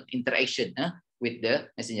codon interaction with the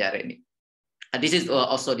messenger RNA. This is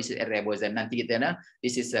also this is a ribosome. Nanti kita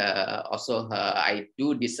this is also I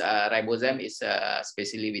do this ribosome is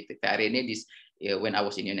especially with the RNA this when I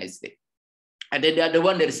was in the United States. And then the other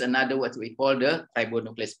one, there is another what we call the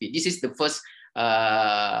ribonuclease P. This is the first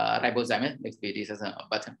ribosome.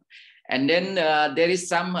 And then there is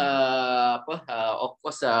some of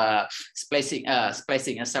course splicing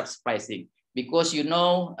and sub-splicing, because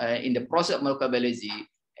in the process of molecular biology,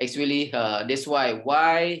 actually that's why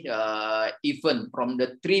even from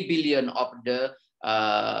the 3 billion of the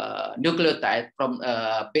nucleotide from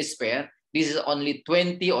base pair, this is only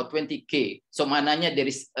 20 or 20K. So mananya there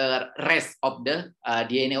is a rest of the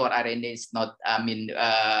DNA or RNA is not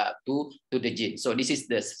to the gene. So this is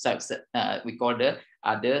the we call the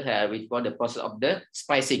we call the process of the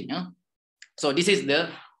splicing. So this is the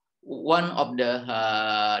one of the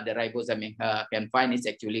ribosome can find is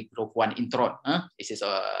actually group 1 intron. This is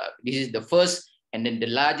the first and then the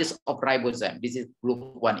largest of ribosome. This is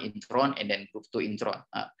group 1 intron and then group 2 intron.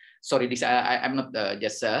 Sorry, this I'm not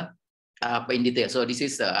just in detail. So this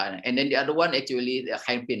is and then the other one actually the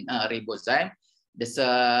hairpin ribosome. This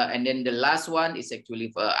and then the last one is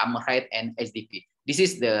actually for amarhide and SDP. This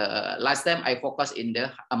is the last time I focus in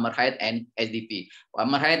the amarhide and SDP.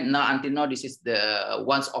 Amarhide now until now this is the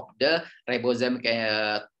ones of the ribosome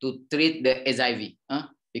to treat the HIV.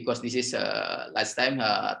 Because this is last time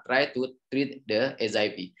try to treat the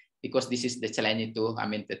HIV, because this is the challenge to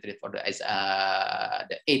to treat for the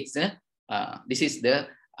AIDS. This is the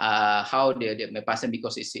how the patient,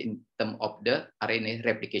 because it's in terms of the RNA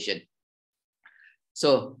replication.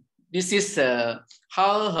 So this is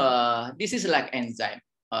how this is like enzyme.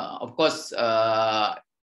 Of course,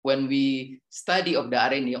 when we study of the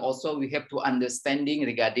RNA, also we have to understanding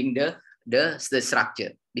regarding the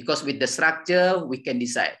structure, because with the structure we can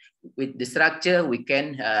decide. With the structure we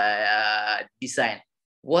can design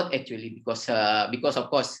what actually, because of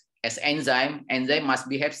course as enzyme must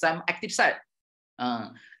have some active site.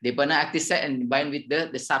 They bind active site and bind with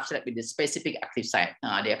the substrate with the specific active site.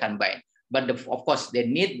 They can bind. But of course, they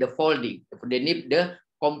need the folding. They need the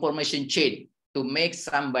conformation chain to make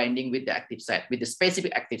some binding with the active site, with the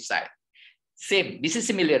specific active site. Same. This is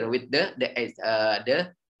similar with the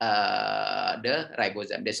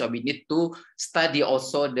ribosome. So we need to study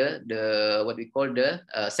also the what we call the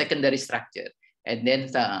secondary structure. And then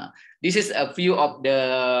this is a few of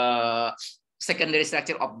the secondary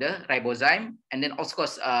structure of the ribosome. And then of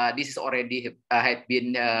course this is already had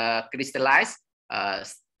been crystallized.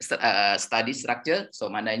 Study structure, so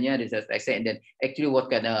mananya this is structure, and then actually what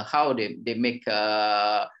how they make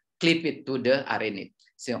clip it to the RNA.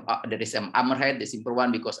 So there is some amarhide, the simple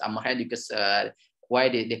one, because amarhide, because why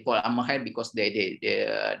they call amarhide, because the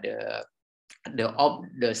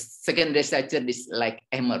secondary structure is like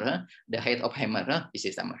hammer, the head of hammer. This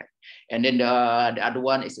is amarhide, and then the other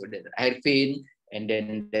one is the hairpin. And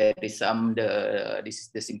then there is some this is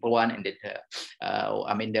the simple one, and then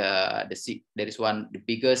there is one, the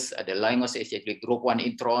biggest, the Lingos is actually group 1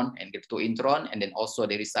 intron and group 2 intron, and then also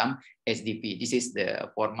there is some SDP. This is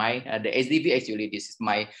for my the SDP, actually this is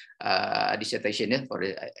my dissertation for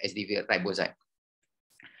the SDP ribosome.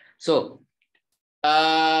 So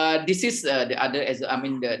this is the other,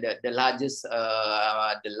 the largest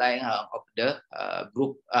the line of the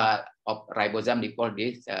group of ribosome. They call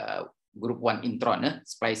this group 1 intron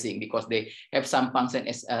splicing, because they have some function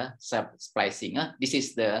as a sub-splicing. This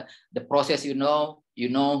is the process,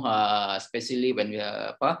 especially when we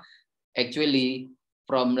actually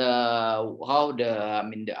from the how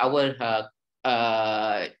the our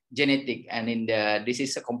genetic, and in the this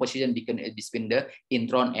is a composition between the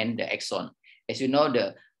intron and the exon. As you know,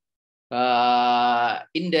 the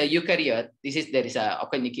in the eukaryote, there is a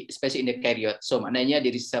especially in the karyote. So maknanya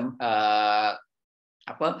there is some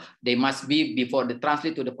they must be, before the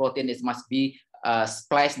translate to the protein, it must be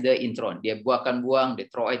splice the intron. Dia buang, they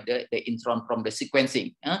throw out the intron from the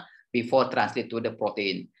sequencing before translate to the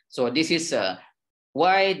protein. So this is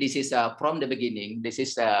why this is from the beginning. This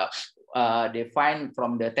is they find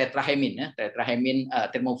from the tetrahymine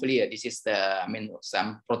thermophilia. This is the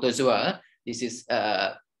some protozoa. This is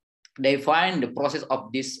they find the process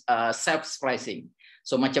of this self-splicing.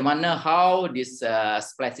 So macam mana how this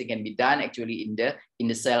splicing can be done actually in the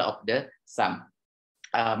cell of the some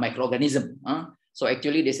microorganism. So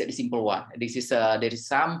actually this is the simple one. This is there is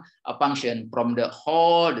some function from the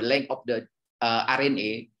whole length of the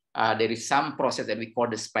RNA. there is some process that we call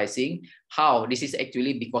the splicing. How this is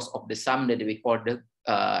actually because of the sum that we call the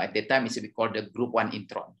at the time is we call the group 1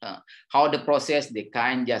 intron. How the process they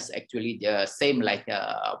kind just actually the same like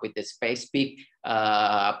with the specific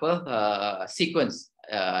sequence.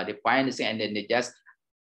 They find the same and then they just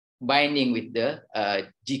binding with the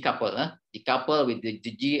G couple, G couple with the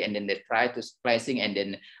G, and then they try to splicing and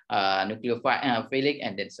then nucleophilic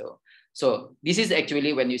and then so. So this is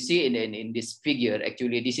actually when you see in this figure,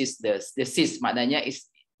 actually this is the cis, maknanya is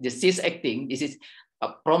the cis acting. This is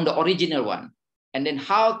from the original one, and then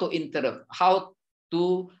how to interrupt, how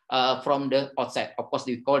to from the outside. Of course,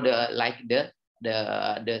 we call the like the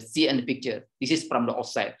C and the picture. This is from the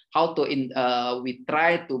outside. How to we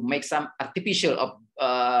try to make some artificial of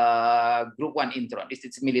group 1 intron. This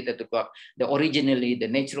is similar to the originally the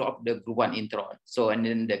nature of the group 1 intron. So and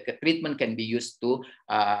then the treatment can be used to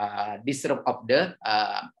disrupt of the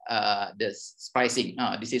splicing.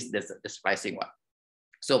 This is the splicing one.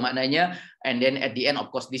 So maknanya, and then at the end, of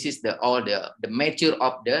course, this is all the mature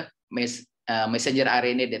of the messenger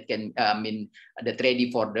RNA that can mean that ready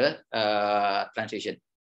for the translation.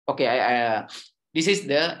 Okay, this is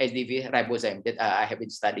the SDV ribozyme that I have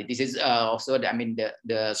been studied. This is also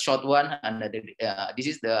the short one, and this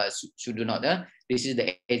is the pseudonote. This is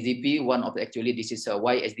the SDP one of actually this is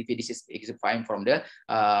why SDP. This is fine from the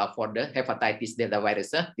for the hepatitis delta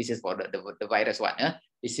virus. This is for the virus one.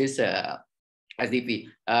 This is SDP.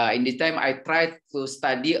 In this time, I tried to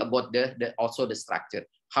study about also the structure.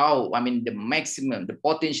 How the maximum, the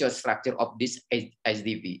potential structure of this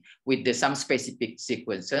SDP with some specific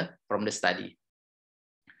sequence from the study.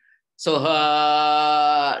 So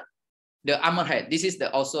the Hammerhead, this is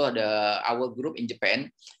also our group in Japan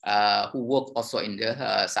who work also in the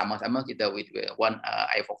sama-sama kita with one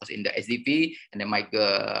I focus in the SDP, and then my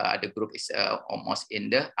the group is almost in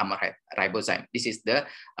the Hammerhead ribozyme. This is the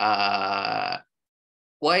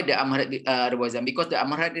why the Hammerhead ribozyme, because the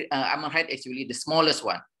Hammerhead actually the smallest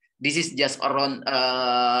one. This is just around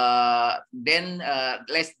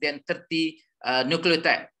less than 30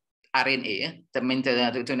 nucleotide RNA,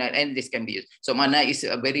 and this can be used. So mana is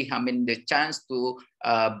a very, the chance to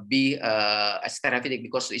be therapeutic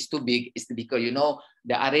because it's too big. It's because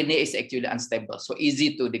the RNA is actually unstable, so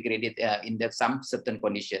easy to degrade it in some certain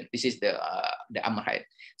condition. This is the Hammerhead.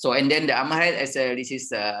 So and then the Hammerhead as this is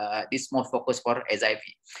this more focus for SIV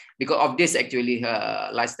because of this actually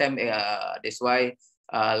last time that's why.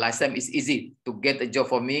 Last time it's easy to get a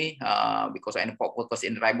job for me because I focus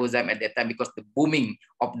in ribozyme at that time because the booming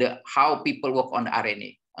of how people work on the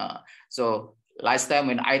RNA. So last time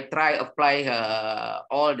when I apply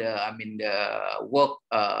all the work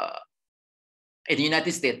in the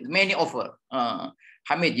United States, many offer.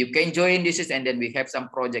 Hamid, you can join this, and then we have some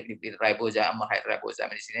project with ribozyme,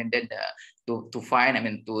 ribozyme, and then to find,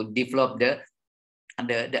 to develop the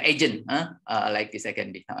agent like this I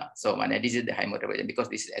can be. So this is the ribozyme because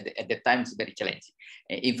this is at the time it's very challenging.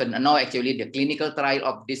 Even now actually the clinical trial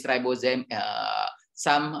of this ribozyme,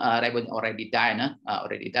 some ribozyme already done,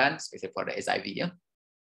 especially for the SIV.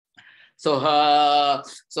 So,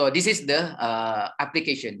 so this is the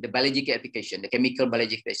application, the biological application, the chemical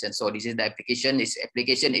biological application. So this is the application. This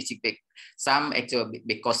application is some actually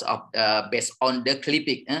because of based on the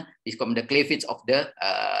clipping, this from the cleavage of the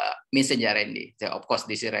messenger RNA. So of course,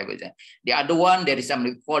 this is ribozyme. The other one there is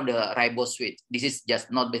something for the ribose switch. This is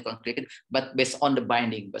just not based on clipping, but based on the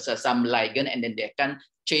binding. But some ligand, and then they can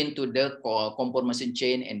chain to the conformation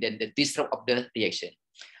chain, and then the disrupt of the reaction.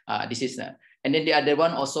 This is. And then the other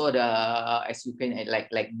one also as you can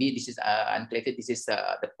like B, this is uncleaved. This is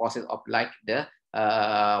the process of like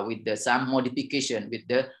with some modification with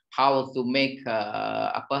how to make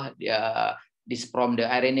this from the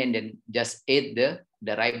RNA and then just add the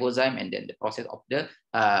ribozyme, and then the process of the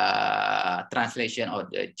translation or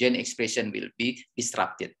the gene expression will be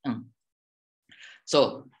disrupted.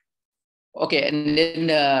 So okay, and then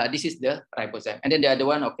this is the ribozyme, and then the other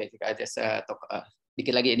one. Okay, I just talk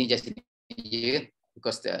dikit lagi ini just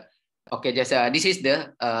because okay, just this is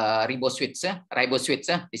the ribose switch.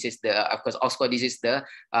 This is the of course also this is the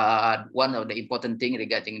one of the important thing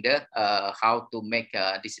regarding the how to make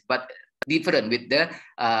this, but different with the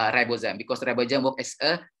ribozyme because ribozyme work as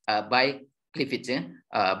a by cleavage,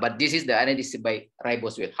 but this is the this is by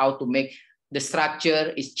ribose switch. How to make the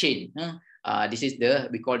structure is changed. This is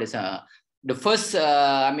we call this the first,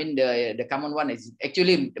 the common one is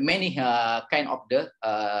actually many kind of the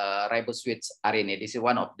ribose switch RNA. This is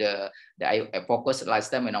one of the I focused last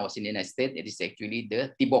time when I was in the United States. It is actually the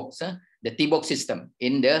T-box system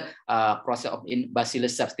in the process of in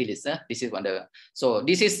Bacillus subtilis. This is one so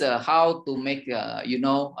this is how to make as you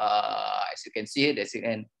can see this,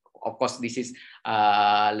 and of course this is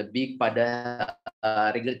lebih pada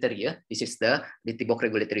regulatory ya. This is the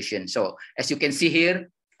TBOC regulation. So as you can see here,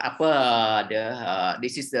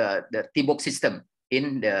 this is the TBOC system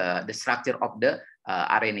in the structure of the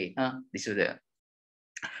RNA. This is the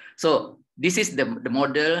So this is the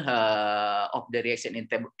model of the reaction in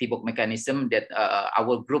TBOC mechanism that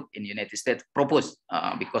our group in United States proposed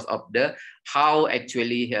because of the how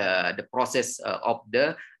actually the process of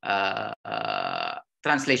the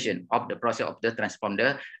translation of the process of the from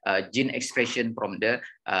the gene expression from the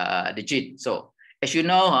gene. So as you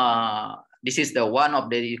know, this is the one of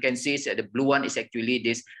the, you can see the blue one is actually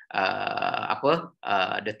this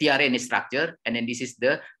the tRNA structure, and then this is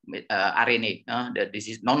the RNA. This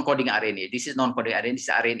is non-coding RNA. This is non-coding RNA. This is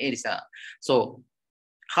RNA. So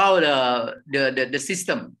how the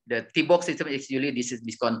system, the TBOC system actually this is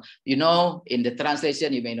you know, in the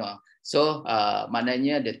translation you may know. So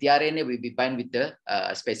maknanya the tRNA will be bind with the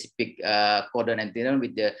specific codon antigen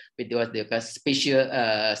with the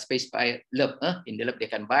specified loop. In the loop they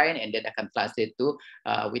can bind and then they can translate to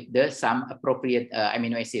with the some appropriate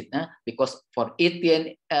amino acid. Because for each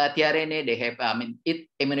tRNA they have each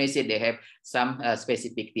amino acid they have some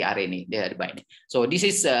specific tRNA they are binding. So this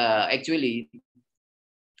is actually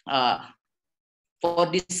for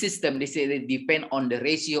this system, this depend on the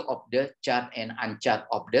ratio of the charged and uncharged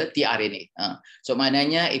of the tRNA. So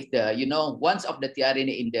maknanya if the once of the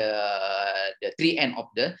tRNA in the three end of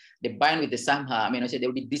the bind with the some amino acid, they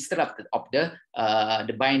will be disrupted of the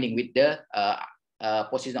binding with the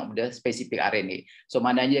position of the specific RNA. So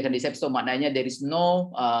maknanya akan disrupt. So maknanya there is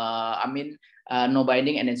no no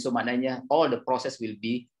binding, and then so maknanya all the process will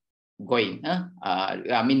be going.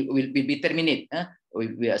 Will be terminate. Will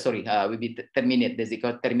be terminate. There's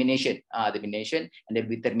termination, and then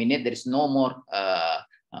we terminate. There is no more.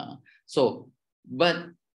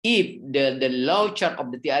 But if the low charge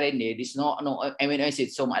of the tRNA, there is no amino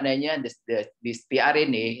acid. So maknanya this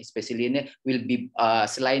tRNA, especially will be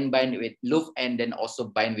selain bind with loop and then also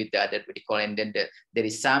bind with the other radical, and then there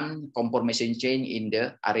is some conformation change in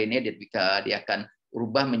the RNA that dia akan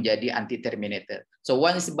rubah menjadi anti-terminator. So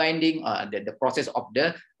once binding, the process of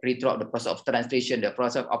the the process of translation, the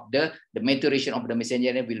process of the maturation of the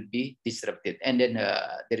messenger will be disrupted, and then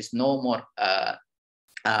there is no more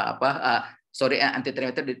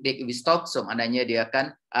anti-terminator. They will stop. So maknanya dia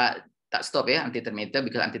akan tak stop ya, anti-terminator,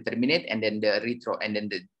 because anti-terminate and then the and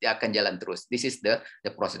then dia akan jalan terus. This is the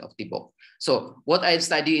process of TBOC. So what I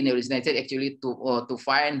study in the United States actually to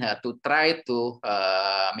find to try to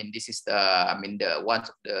this is the one of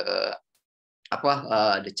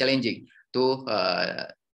the challenging to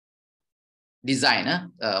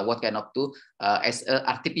design what kind of as a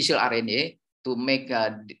artificial RNA to make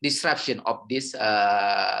a disruption of this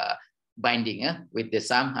binding with the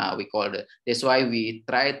some we call that's why we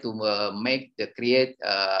try to create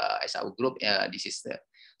as our group this is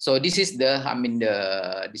so this is the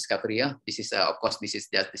the discovery. This is of course this is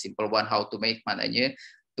just the simple one, how to make maknanya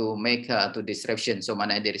to make to disruption. So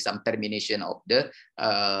maknanya there is some termination of the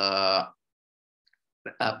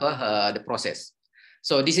process.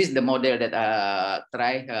 So this is the model that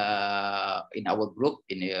try in our group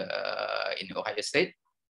in Ohio State.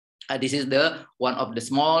 This is the one of the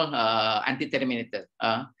small anti-terminator.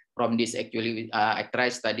 From this actually, I try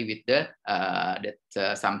study with the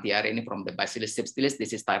some tRNA from the Bacillus subtilis.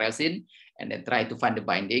 This is tyrosine, and then try to find the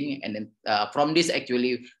binding, and then from this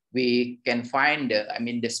actually we can find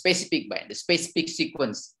the specific bind, the specific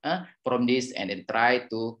sequence from this, and then try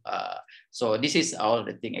to. So this is all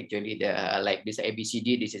the thing actually. Like this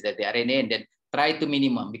ABCD. This is the tRNA, and then try to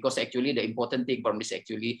minimum, because actually the important thing from this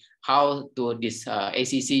actually how to this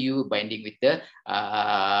ACCU binding with the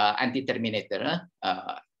anti-terminator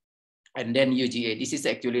and then UGA. This is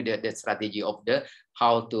actually the strategy of the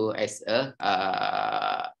how to as a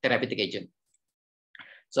therapeutic agent.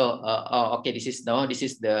 So okay, this is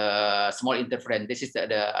the small interference. This is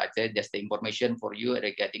just the information for you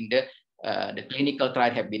regarding the clinical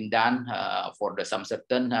trial have been done for some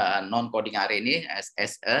certain non-coding RNA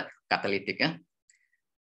as a catalytic.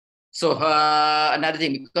 So another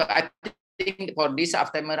thing, because I think for this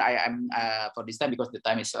after I'm for this time, because the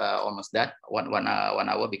time is almost done, one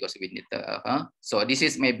hour, because we need so this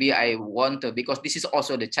is maybe I want to, because this is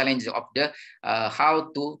also the challenge of the how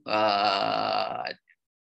to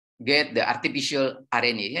get the artificial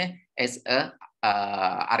RNA as a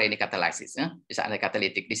RNA catalysis. It's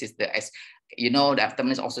catalytic. This is the the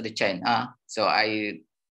aftermath is also the chain. So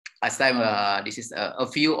last time this is a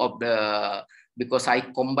few of the, because I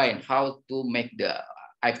combine how to make the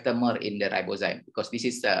aptamer in the ribosome, because this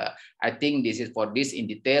is I think this is for this in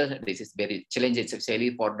detail. This is very challenging,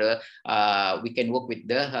 especially for the we can work with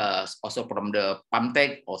the also from the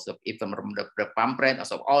PAMTech, also even from the PAMPRED,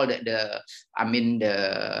 also all the I mean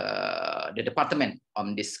the department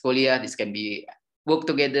on this kuliah. This can be work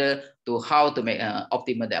together to how to make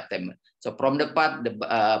optimal the aptamer. So from the part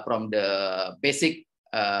from the basic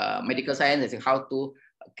medical science, how to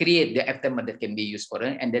create the aptamer that can be used for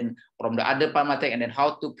it, and then from the other PAMTech, and then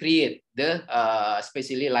how to create the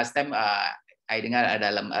especially last time I dengar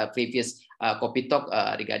dalam previous copy talk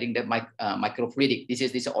regarding the microfluidic. This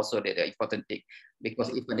is also the important thing,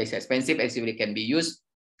 because if it is expensive, actually can be used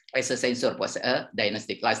as a sensor for a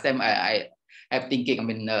diagnostic. Last time I have thinking, I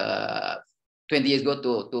mean 20 years ago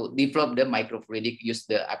to develop the microfluidic, use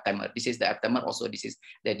the aptamer. This is the aptamer, also this is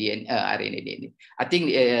the RNA DNA. I think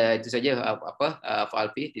itu saja Pak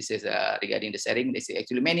Alfi. This is regarding the sharing. This is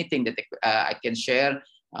actually many things that I can share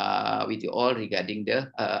with you all regarding the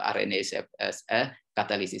RNA as a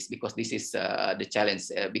catalysis, because this is the challenge,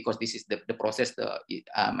 because this is the process.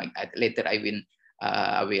 Later I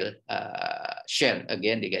will share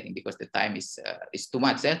again regarding, because the time is too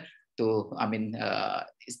much. To I mean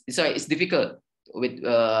it's difficult with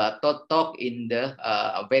talk in the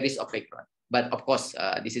various of background, but of course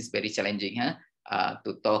this is very challenging to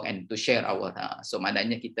talk and to share our so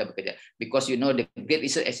maknanya kita bekerja, because you know the great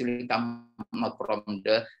research actually come from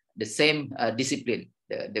the same discipline.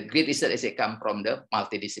 The great research actually come from the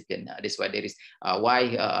multidiscipline. That's why there is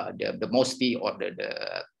why the MOSFI or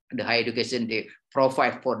the higher education, they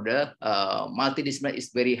provide for the multidiscipline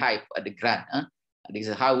is very high at the grant. This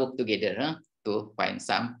is how work together to find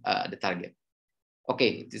some the target.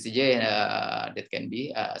 Okay, this is that can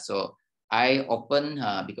be. So I open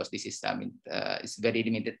because this is it's very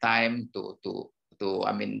limited time to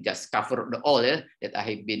I mean just cover the all that I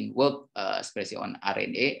have been work especially on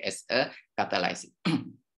RNA as a catalysis.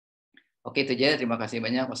 Oke, itu aja. Terima kasih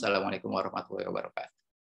banyak. Wassalamualaikum warahmatullahi wabarakatuh.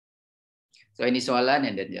 So ini soalan,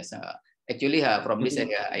 and then just actually from this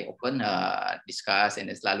I open discuss,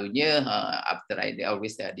 and then selalunya after I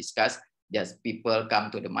always discuss, just people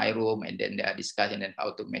come to my room and then they discuss and then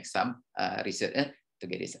how to make some research to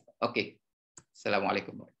get this. Okay,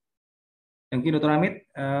 Assalamualaikum. Thank you, Dr. Hamid.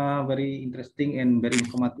 Very interesting and very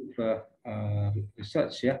informative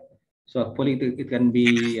research. Yeah, so hopefully it can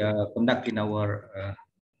be conducted in our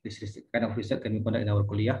this kind of research can be conducted in our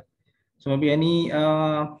kuliah. So maybe any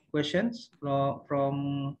questions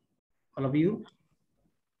from all of you?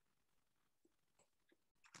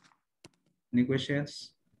 Any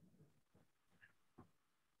questions?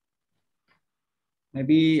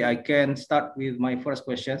 Maybe I can start with my first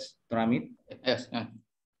questions, Dr. Hamid. Yes.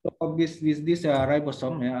 So this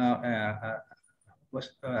ribosome,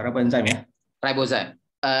 riboenzyme, yeah? Ribosome.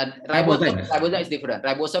 Ribosome is different.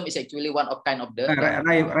 Ribosome is actually one of kind of the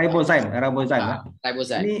ribozyme.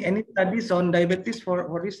 Ribozyme. Any studies on diabetes for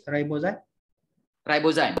this ribozyme?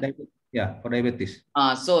 Ribozyme. Yeah, for diabetes.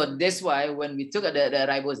 So that's why when we took the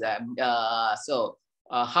ribosome,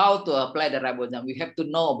 how to apply the ribosome, we have to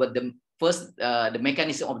know about the first the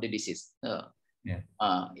mechanism of the disease.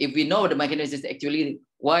 If we know the mechanism, actually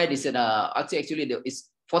why this actually there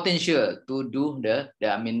is potential to do the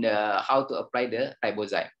how to apply the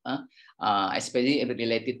ribosome, especially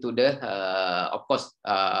related to the of course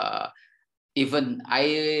even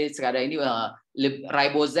sekarang ini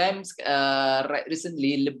ribosome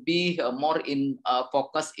recently lebih more in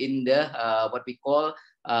focus in the what we call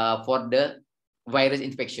for the virus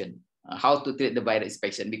infection, how to treat the virus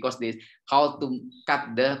infection, because this how to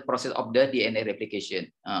cut the process of the DNA replication,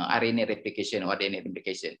 RNA replication or DNA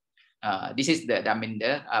replication. This is the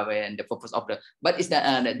the purpose of the, but it's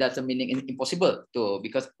that's a meaning impossible to,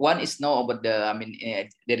 because one is know about the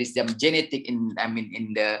there is some genetic in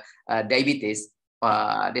in the diabetes.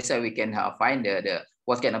 That's why we can find the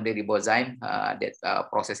what kind of the ribosome that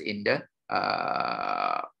process in the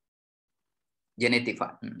genetic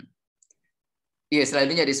part. Yes,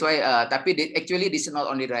 selalunya that's why. Tapi actually this is not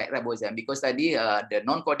only ribosome, because tadi the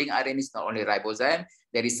non-coding RNA is not only ribosome.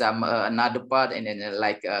 There is some another part, and then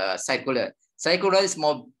like circular. Circular is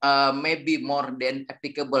more maybe more than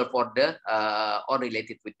applicable for the or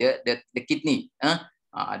related with the kidney,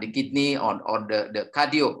 the kidney or the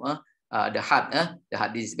cardio, the heart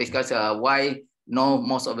disease. Because why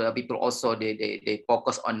most of the people also they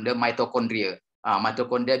focus on the mitochondria.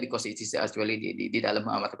 Mitochondria, because it is actually di dalam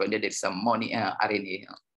mitochondria there is some money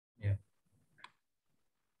RNA. Yeah.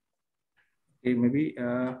 Okay, maybe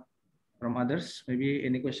from others, maybe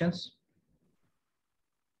any questions?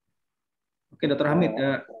 Okay, Dr. Hamid.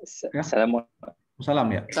 Assalamualaikum. Salam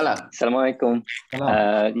ya. Salam. Assalamualaikum.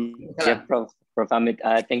 Salam. Yeah, Prof. Hamid.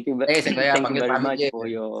 Thank you, thank you very much for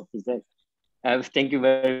your thank you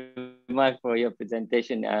very much for your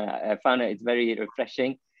presentation. I found it's very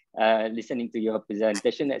refreshing listening to your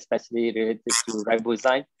presentation, especially related to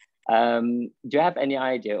ribozyme. Do you have any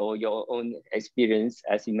idea or your own experience,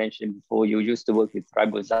 as you mentioned before, you used to work with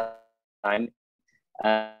ribozyme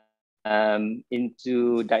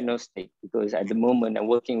into diagnostic? Because at the moment I'm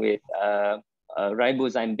working with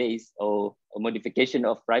ribozyme based or modification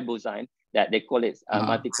of ribozyme that they call it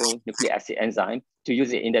multiple nucleic acid enzyme to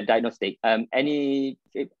use it in the diagnostic. Any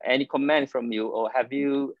comment from you, or have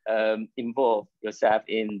you involved yourself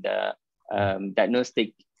in the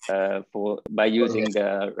diagnostic by using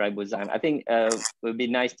the ribozyme? I think it would be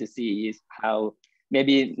nice to see is how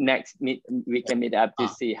maybe next we can meet up to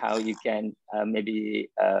see how you can maybe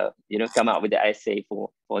come up with the assay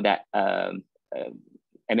for that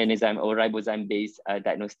MNzyme or ribozyme based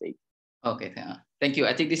diagnostic. Okay, thank you.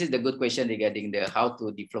 I think this is the good question regarding the how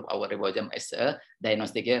to develop our ribozyme as a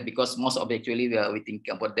diagnostic, because most of actually we think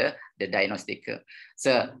about the diagnostic.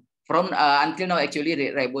 So from until now, actually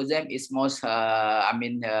ribozyme is most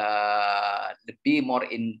be more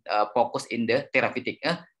in focus in the therapeutic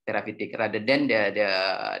rather than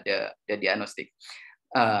the diagnostic,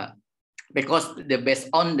 because based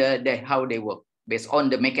on the how they work, based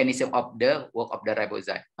on the mechanism of the work of the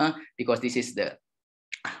ribozyme, because this is the.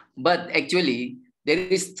 But actually, there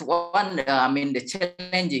is one, the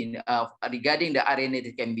challenging regarding the RNA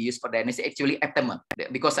that can be used for diagnosis, actually aptamer,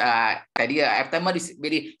 because aptamer is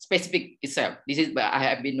very specific itself. This is, I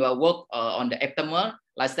have been work on the aptamer.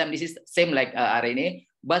 Last time, this is same like RNA,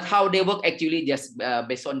 but how they work actually just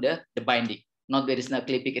based on the binding, not there is no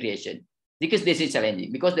clipic reaction. Because this is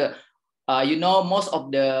challenging, because the most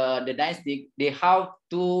of the diagnostic, they have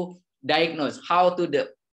to diagnose, how to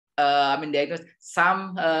diagnose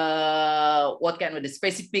some what kind of the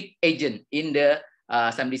specific agent in the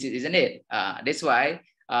some disease, isn't it? That's why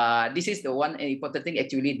this is the one important thing.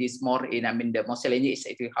 Actually, this more in the most challenging is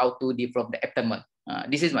actually how to develop the aptamer.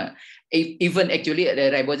 This is one. Even actually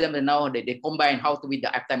the ribozyme now they combine how to with the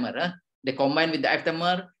aptamer. They combine with the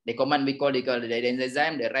aptamer. They combine they call the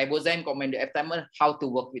enzyme. The ribozyme combine the aptamer. How to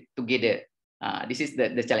work with together. This is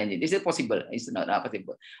the challenging. This is possible. It's not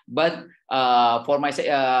possible. But for my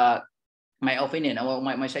opinion, or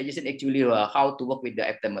my suggestion actually how to work with the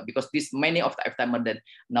aptamer, because this many of the aptamer that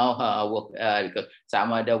now work because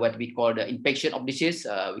some of the what we call the infection of disease,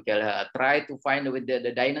 we can try to find with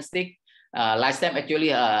the diagnostic. Last time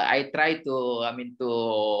actually I tried to to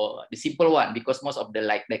the simple one, because most of the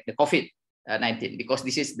like the COVID-19, because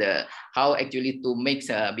this is the how actually to make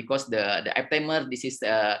because the aptamer, this is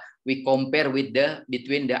we compare with the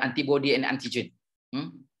between the antibody and antigen.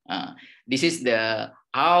 This is the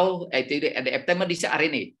how actually the aptamer, this is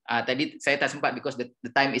RNA. Tadi saya tak sempat because the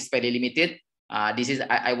time is very limited. This is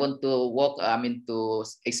I want to work to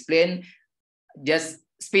explain just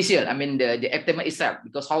special the aptamer itself,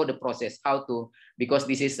 because how the process, how to, because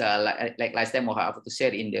this is like last time I have to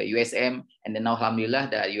share in the USM, and then now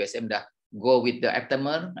alhamdulillah the USM dah go with the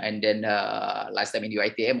aptamer, and then last time in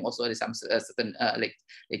UITM also there's some certain like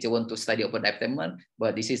they want to study about the aptamer,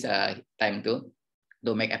 but this is time to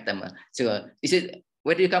make aptamer. So this is,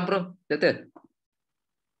 where do you come from, Doctor?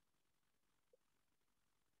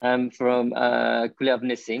 I'm from Kuliah of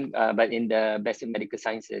Nursing, but in the basic medical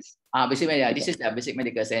sciences. Basic medical. This is the basic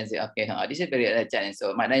medical science. Okay, this is very challenge.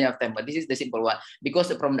 So maknanya aptamer, this is the simple one, because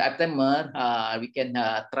from the aptamer we can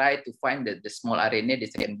try to find the small RNA.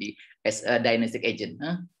 This can be as a diagnostic agent.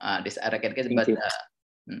 This but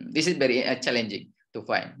this is very challenging to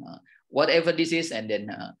find whatever this is, and then.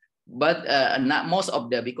 But not most of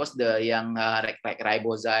the, because the yang like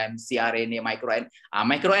ribozyme, cRNA,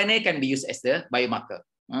 microRNA can be used as the biomarker.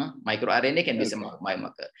 MicroRNA can be a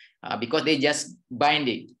biomarker because they just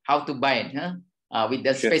binding, how to bind with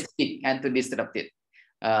the specific and to disrupt it.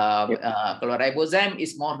 Kalau ribozyme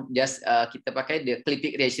is more just kita pakai the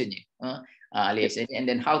clipic reactionnya, and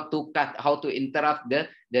then how to cut, how to interrupt the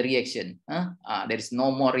reaction. There is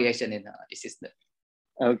no more reaction in this is the.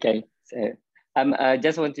 Okay. So,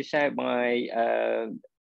 just want to share my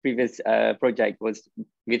previous project was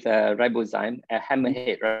with a ribozyme, a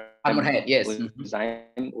hammerhead yes,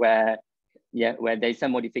 ribozyme, where there's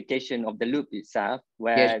some modification of the loop itself,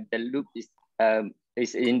 where the loop is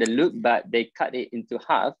in the loop, but they cut it into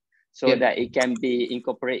half so that it can be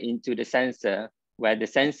incorporated into the sensor, where the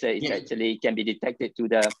sensor is actually can be detected to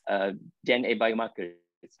the DNA biomarkers.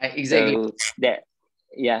 Exactly. So that.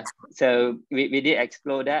 Yeah, so we did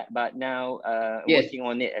explore that, but now working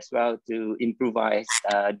on it as well to improvise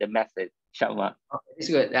the method. Inshallah. This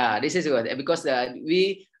is good. This is good because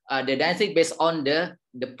we the diagnostic based on the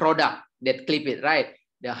product that clip it, right?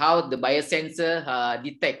 How the biosensor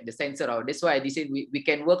detect the sensor. That's why this is we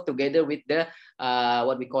can work together with the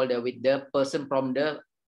what we call with the person from the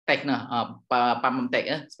tech,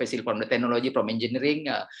 especially from the technology, from engineering,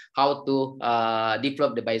 how to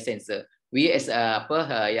develop the biosensor. We as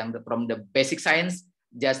from the basic science,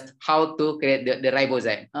 just how to create the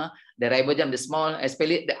ribozyme. The ribozyme, the small,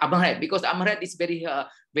 especially the amaret, because amaret is very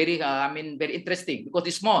very interesting because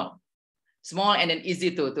it's small and then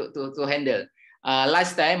easy to handle.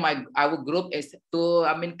 Last time our group is to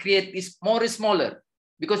create this more smaller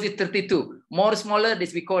because it's 32 more smaller.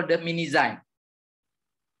 This we call the minizyme.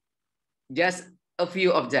 Just a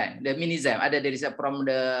few of them, the minizyme. There is from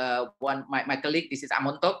the one my colleague. This is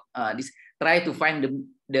Amontok. This try to find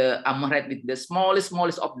the amaret with the smallest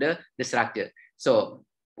of the structure. So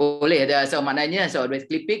boleh ada so maknanya so with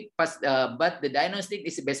clipping but the diagnostic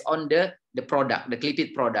is based on the product, the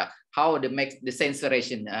clipped product, how they make the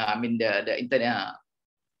sensoration, the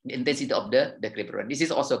intensity of the clipped product. This is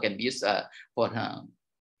also can be used for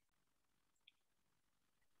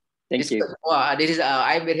Thank you. This is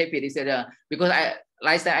I'm very happy. This is because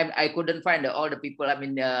last time I couldn't find all the people.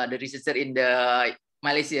 The researcher in the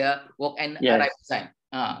Malaysia work and ribozyme.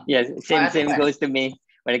 Yes, same goes to me.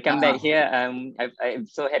 When I come back here, I'm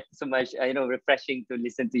so happy, so much, refreshing to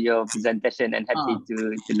listen to your presentation and happy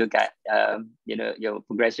to look at, your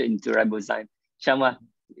progression into ribozyme. Shama,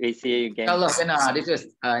 we see you again. Inshallah, this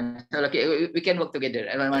is okay. We can work together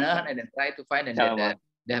and then try to find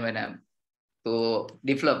to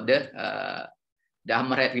develop the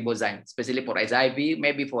amaret ribozyme, especially for HIV,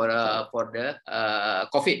 maybe for the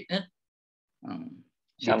COVID.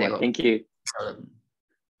 Shama, thank you.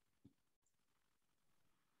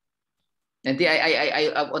 Nanti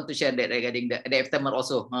I want to share that regarding the aftermath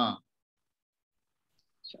also.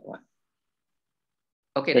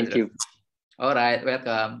 Okay, thank you. All right,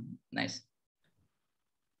 welcome. Nice.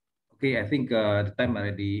 Okay, I think the time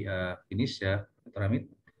already finished, Dr. Hamid.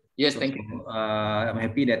 Yes, thank you. I'm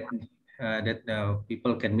happy that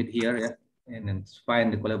people can meet here, and then find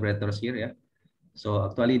the collaborators here, So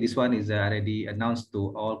actually, this one is already announced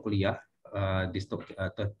to all kuliah. This talk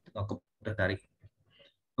to Tarik.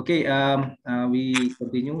 Okay, we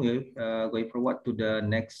continue going forward to the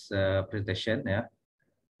next presentation,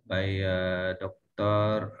 by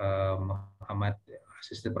Dr. Muhammad,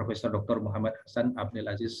 Assistant Professor Dr. Muhammad Hassan Abdul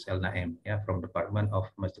Aziz El Naim, from Department of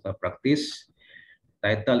Medical Practice.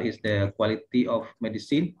 Title is the Quality of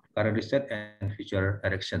Medicine, Current Research and Future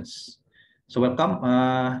Directions. So welcome,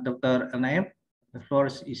 Dr. El Naim. The floor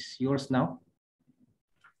is yours now.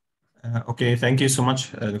 Okay, thank you so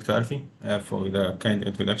much, Dr. Alfi, for the kind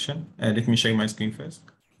introduction. Let me share my screen first.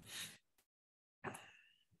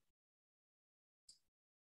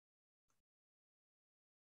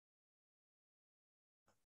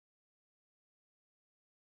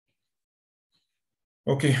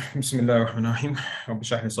 Okay, Bismillahirrahmanirrahim. رب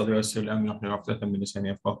اشرح لي صدري ويسر لي امري واحلل عقدة من لساني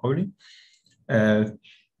يفقهوا قولي.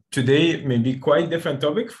 Today may be quite different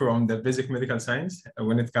topic from the basic medical science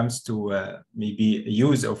when it comes to maybe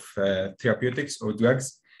use of therapeutics or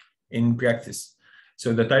drugs in practice.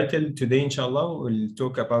 So the title today, inshallah, will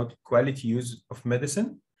talk about quality use of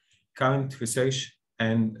medicine, current research,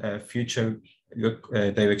 and future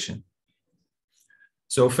direction.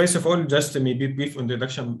 So first of all, just maybe brief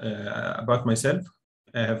introduction about myself.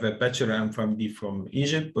 I have a bachelor and PharmD from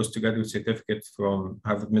Egypt, postgraduate certificate from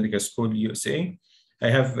Harvard Medical School, USA.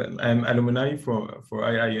 I'm alumni for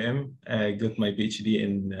IIM. I got my PhD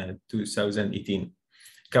in 2018.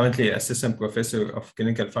 Currently assistant professor of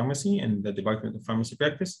clinical pharmacy in the Department of Pharmacy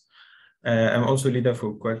Practice. I'm also leader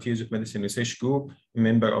for Quality Use of Medicine Research Group,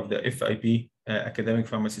 member of the FIP Academic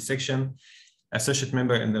Pharmacy Section, associate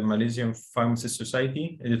member in the Malaysian Pharmacist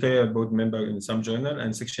Society, editorial board member in some journal,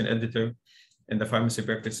 and section editor in the Pharmacy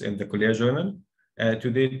Practice in the Kuliah Journal. To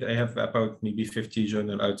date, I have about maybe 50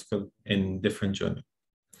 journal articles in different journals.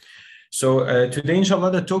 So today,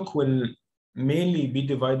 inshallah, the talk will mainly be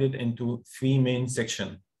divided into three main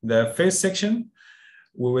sections. The first section,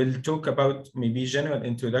 we will talk about maybe general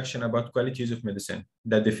introduction about quality use of medicine,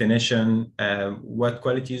 the definition, what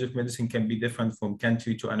quality use of medicine can be different from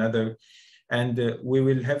country to another. And we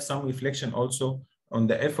will have some reflection also on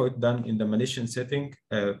the effort done in the Malaysian setting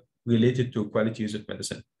related to quality use of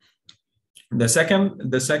medicine. The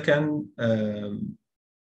second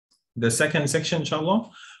section,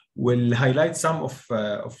 inshallah, will highlight some of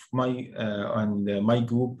my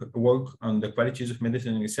group work on the quality use of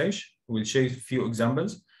medicine research. We'll share a few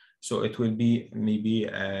examples. So it will be maybe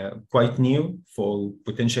quite new for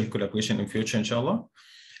potential collaboration in future, inshallah.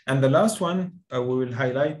 And the last one, we will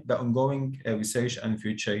highlight the ongoing research and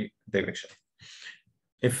future direction.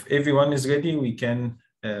 If everyone is ready, we can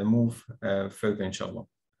move further, inshallah.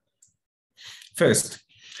 First,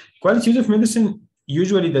 quality use of medicine,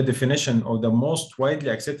 usually the definition or the most widely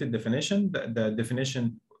accepted definition, the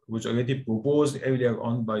definition was already proposed earlier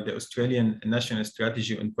on by the Australian National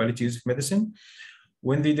Strategy on Quality Use of Medicine,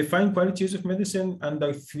 when they define quality use of medicine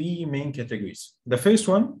under three main categories. The first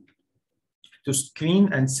one, to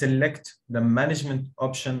screen and select the management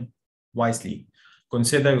option wisely.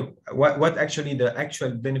 Consider what actually the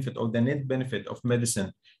actual benefit or the net benefit of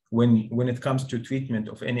medicine when it comes to treatment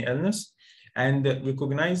of any illness, and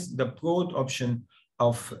recognize the broad option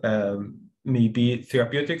of maybe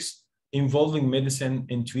therapeutics involving medicine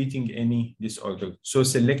in treating any disorder. So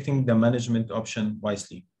selecting the management option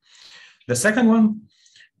wisely. The second one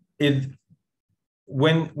is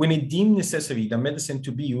when it deemed necessary, the medicine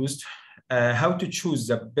to be used, how to choose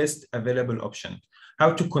the best available option,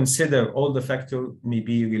 how to consider all the factors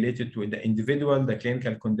maybe related to the individual, the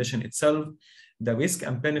clinical condition itself, the risk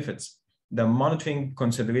and benefits, the monitoring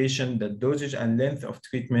consideration, the dosage and length of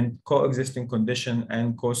treatment, coexisting condition,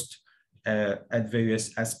 and cost at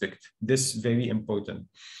various aspects. This is very important.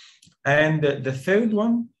 And the third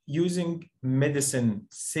one, using medicine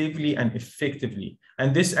safely and effectively.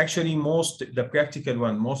 And this actually the practical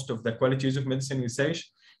one, most of the quality use of medicine research,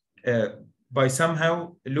 by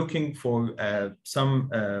somehow looking for some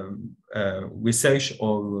research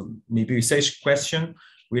or maybe research question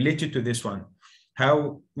related to this one.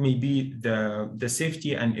 How maybe the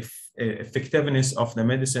safety and effectiveness of the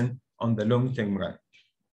medicine on the long-term run.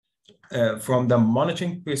 From the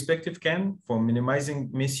monitoring perspective, for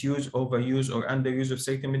minimizing misuse, overuse, or underuse of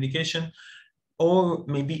certain medication, or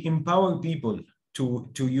maybe empower people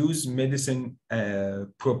to use medicine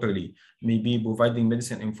properly, maybe providing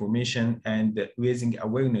medicine information and raising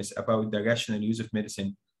awareness about the rational use of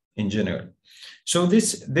medicine in general. So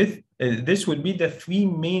this would be the three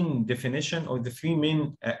main definition or the three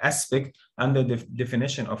main aspects under the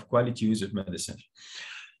definition of quality use of medicine.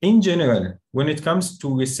 In general, when it comes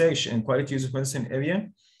to research in quality use of medicine area,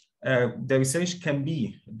 the research can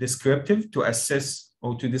be descriptive to assess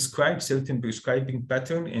or to describe certain prescribing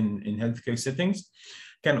pattern in healthcare settings,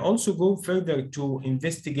 can also go further to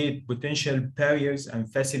investigate potential barriers and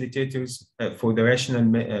facilitators for the rational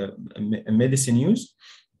medicine use,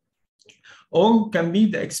 or can be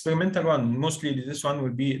the experimental one. Mostly this one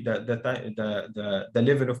will be the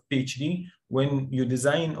level of PhD, when you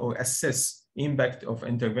design or assess impact of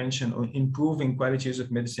intervention on improving quality use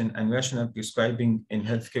of medicine and rational prescribing in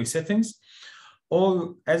healthcare settings,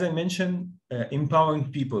 or as I mentioned,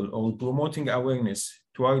 empowering people or promoting awareness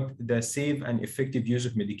toward the safe and effective use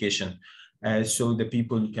of medication. So the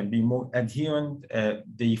people can be more adherent,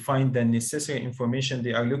 they find the necessary information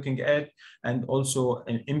they are looking at, and also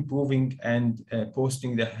improving and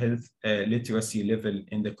posting the health literacy level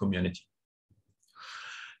in the community.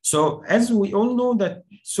 So as we all know that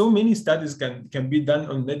so many studies can be done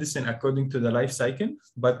on medicine according to the life cycle,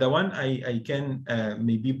 but the one I can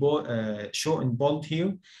maybe show in bold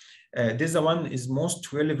here, this one is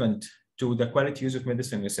most relevant to the quality use of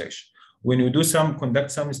medicine research. When you conduct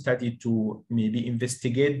some study to maybe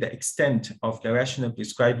investigate the extent of the rational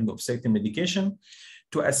prescribing of certain medication,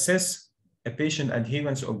 to assess a patient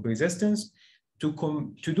adherence or resistance,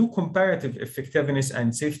 to do comparative effectiveness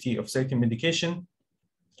and safety of certain medication,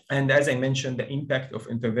 and as I mentioned, the impact of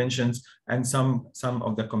interventions and some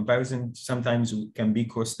of the comparison sometimes can be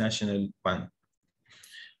cross-national one.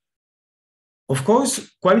 Of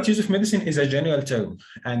course, quality use of medicine is a general term,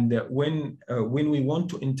 and when we want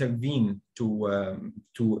to intervene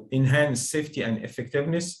to enhance safety and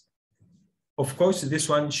effectiveness, of course, this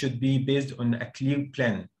one should be based on a clear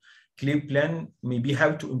plan. Clear plan, maybe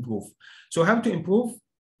how to improve. So how to improve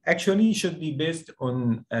actually should be based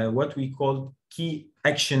on what we call key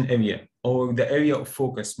action area, or the area of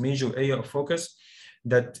focus, major area of focus,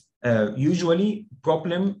 that usually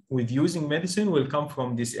problem with using medicine will come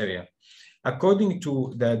from this area. According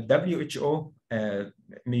to the WHO,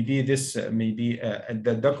 maybe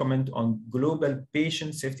the document on global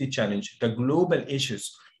patient safety challenge, the global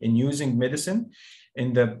issues in using medicine,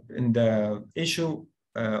 in the issue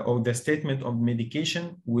or the statement of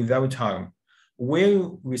medication without harm, where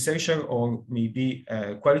researcher or maybe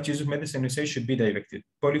quality use of medicine research should be directed: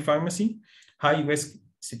 polypharmacy, high risk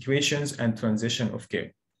situations, and transition of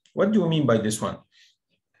care. What do you mean by this one?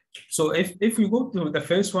 So if we go to the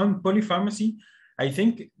first one, polypharmacy, I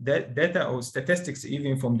think that data or statistics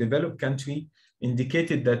even from developed country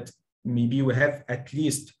indicated that maybe we have at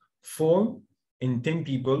least 4 in 10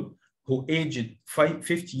 people who aged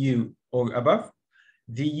 50 years or above,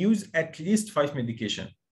 they use at least 5 medication.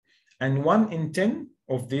 And 1 in 10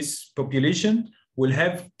 of this population will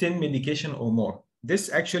have 10 medication or more. This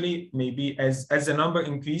actually maybe as the number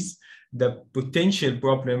increase, the potential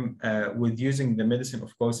problem with using the medicine,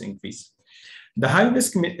 of course, increase. The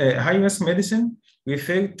high-risk medicine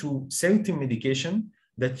refer to certain medication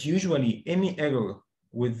that usually any error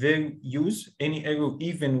with their use, any error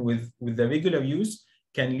even with the regular use,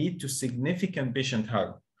 can lead to significant patient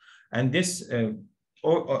harm. And this,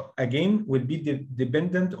 again, will be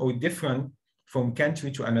dependent or different from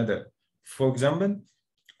country to another. For example,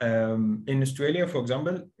 in Australia, for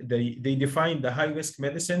example, they define the high-risk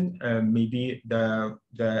medicine, maybe the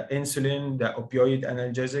insulin, the opioid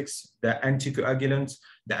analgesics, the anticoagulants,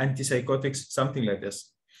 the antipsychotics, something like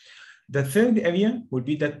this. The third area would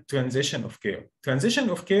be the transition of care. Transition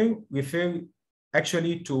of care refer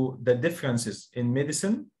actually to the differences in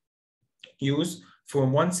medicine use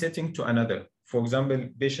from one setting to another. For example,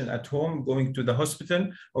 patient at home going to the hospital,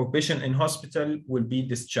 or patient in hospital will be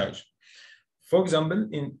discharged. For example,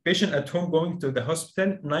 in patient at home going to the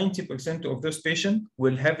hospital, 90% of those patients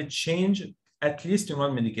will have a change at least in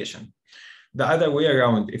one medication. The other way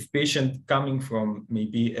around, if patient coming from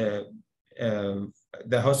maybe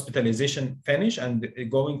the hospitalization finish and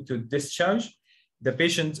going to discharge, the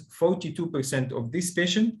patient, 42% of this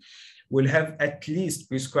patient will have at least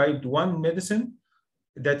prescribed one medicine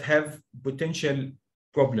that have potential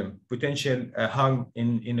problem, potential harm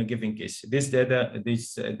in a given case. This data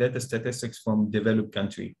statistics from developed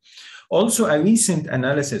country. Also, a recent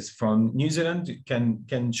analysis from New Zealand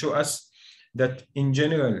can show us that in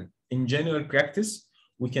general practice,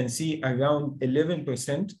 we can see around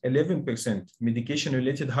 11%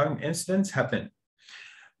 medication-related harm incidents happen.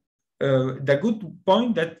 The good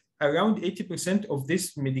point that around 80% of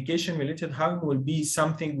this medication-related harm will be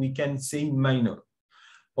something we can say minor,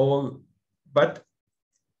 but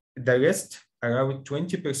the rest, around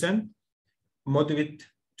 20%, moderate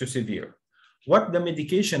to severe. What the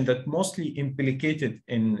medication that mostly implicated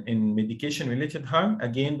in medication-related harm?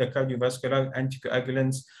 Again, the cardiovascular,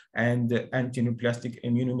 anticoagulants, and antineoplastic,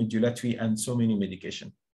 immunomodulatory, and so many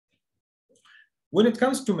medication. When it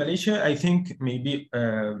comes to Malaysia, I think maybe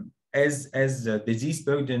as the disease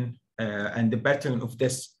burden and the pattern of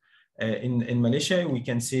death in Malaysia, we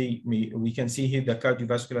can see here the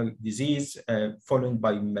cardiovascular disease followed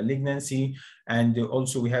by malignancy, and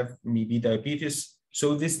also we have maybe diabetes.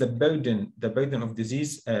 So this is the burden of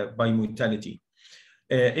disease by mortality.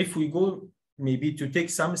 If we go maybe to take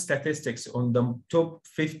some statistics on the top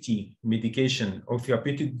 50 medication or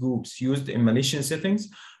therapeutic groups used in Malaysian settings,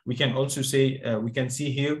 we can also say, we can see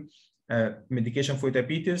here medication for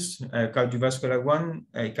diabetes, cardiovascular one,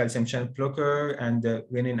 calcium channel blocker, and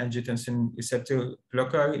renin-angiotensin receptor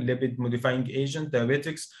blocker, lipid modifying agent,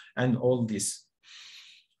 diuretics, and all this.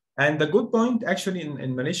 And the good point actually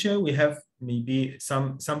in Malaysia, we have maybe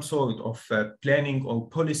some sort of planning or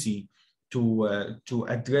policy to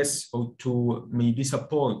address or to maybe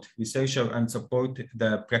support researcher and support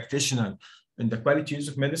the practitioner in the quality use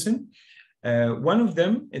of medicine. One of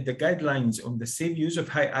them is the guidelines on the safe use of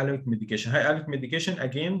high alert medication. High alert medication,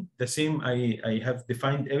 again, the same I have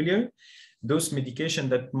defined earlier, those medication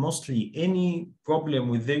that mostly any problem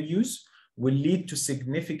with their use will lead to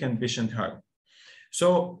significant patient harm.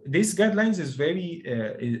 So these guidelines is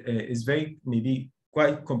very maybe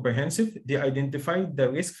quite comprehensive. They identify the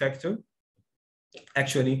risk factor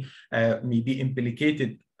actually maybe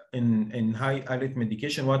implicated in high alert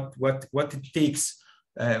medication, what it takes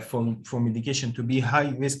for medication to be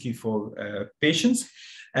high risky for patients.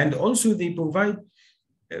 And also they provide,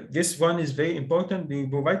 this one is very important, they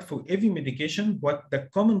provide for every medication what the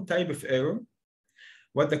common type of error,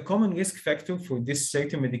 what the common risk factor for this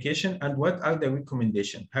certain medication, and what are the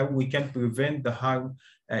recommendations, how we can prevent the harm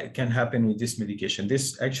can happen with this medication.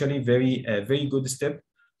 This actually very good step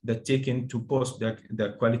that taken to post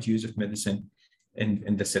the quality use of medicine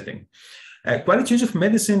in the setting. Quality use of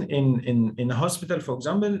medicine in a hospital, for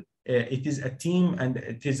example, it is a team and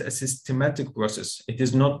it is a systematic process. It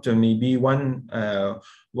is not maybe one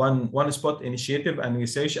spot initiative and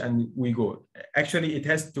research and we go. Actually, it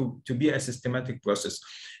has to be a systematic process.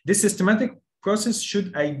 This systematic process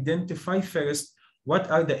should identify first what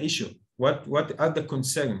are the issues, what are the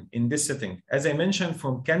concerns in this setting. As I mentioned,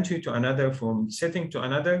 from country to another, from setting to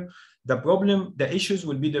another, the issues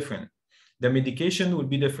will be different. The medication will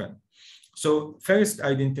be different. So first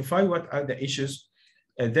identify what are the issues,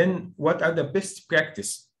 then what are the best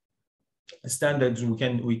practice standards we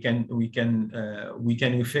can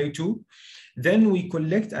refer to. Then we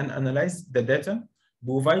collect and analyze the data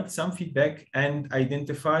provide some feedback, and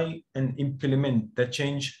identify and implement the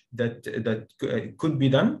change that could be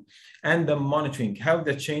done, and the monitoring how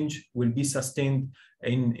the change will be sustained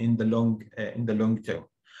in the long term.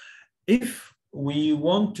 If we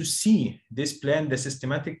want to see this plan, the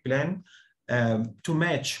systematic plan, to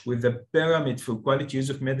match with the pyramid for quality use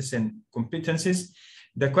of medicine competencies,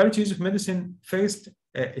 the quality use of medicine, first,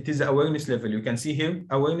 it is the awareness level. You can see here,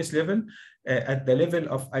 awareness level at the level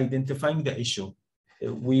of identifying the issue.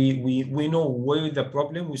 We know where the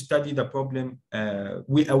problem, we study the problem,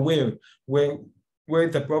 we aware where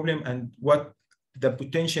the problem and what the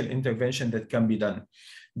potential intervention that can be done.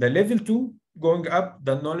 The level 2, going up,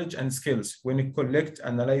 the knowledge and skills. When you collect,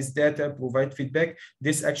 analyze data, provide feedback,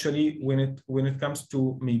 this actually, when it comes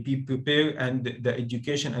to maybe prepare and the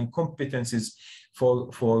education and competencies for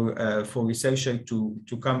researcher to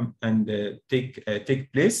come and take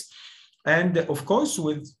place. And of course,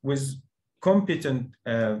 with competent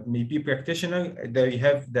maybe practitioner, they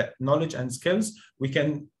have the knowledge and skills, we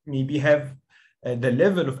can maybe have the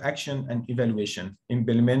level of action and evaluation,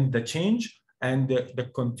 implement the change, and the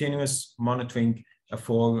continuous monitoring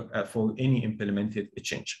for any implemented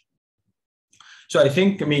change. So I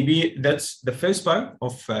think maybe that's the first part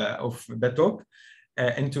of the talk,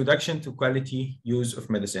 introduction to quality use of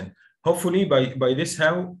medicine. Hopefully by this,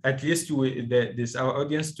 how at least our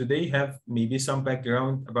audience today have maybe some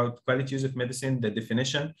background about quality use of medicine, the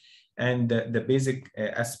definition, and the basic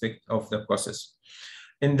aspect of the process.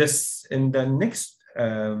 In the next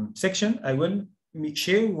section, I will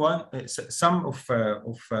share some of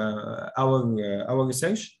our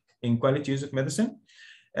research in quality use of medicine,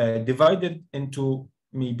 divided into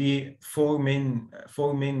maybe four main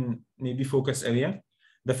maybe focus area.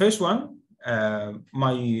 The first one,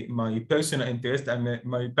 my personal interest and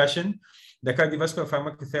my passion, the cardiovascular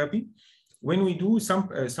pharmacotherapy. When we do some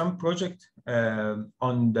project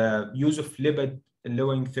on the use of lipid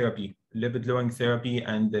lowering therapy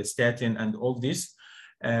and the statin and all this,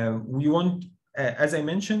 we want, as I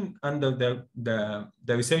mentioned, under the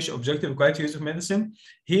research objective quality use of medicine,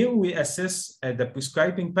 here we assess the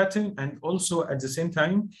prescribing pattern and also at the same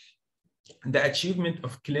time the achievement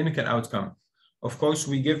of clinical outcome. Of course,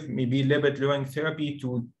 we give maybe lipid lowering therapy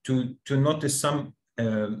to notice some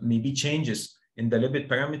maybe changes in the lipid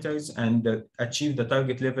parameters and achieve the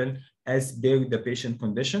target level as per the patient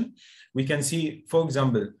condition. We can see, for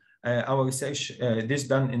example, our research, this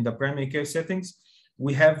done in the primary care settings,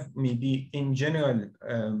 we have maybe in general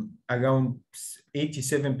around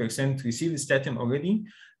 87% received statin already.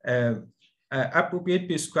 Appropriate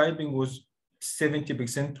prescribing was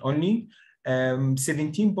 70% only.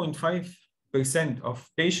 17.5% of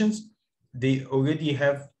patients, they already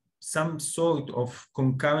have some sort of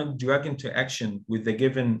concurrent drug interaction with the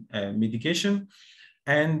given medication.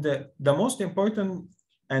 And the most important,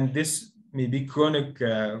 and this may be chronic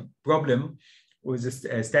problem with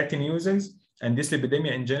the statin users and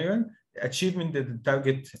dyslipidemia in general, achievement of the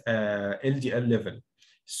target LDL level.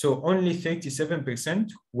 So only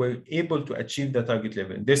 37% were able to achieve the target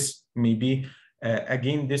level. This may be,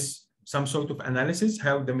 again, this some sort of analysis,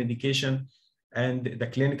 how the medication and the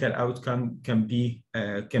clinical outcome can be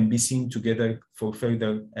seen together for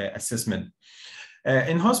further assessment.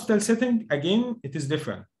 In hospital setting, again, it is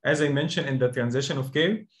different. As I mentioned in the transition of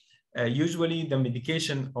care, usually the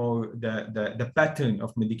medication or the pattern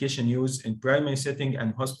of medication use in primary setting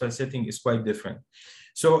and hospital setting is quite different.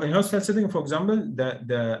 So in hospital setting, for example,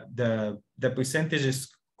 the percentage is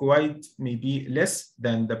quite maybe less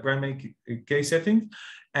than the primary care setting.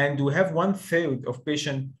 And we have 1/3 of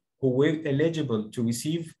patients who were eligible to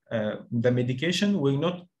receive the medication were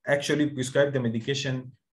not actually prescribed the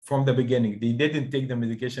medication from the beginning. They didn't take the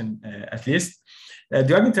medication at least.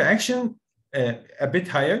 Drug interaction, a bit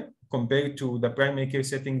higher compared to the primary care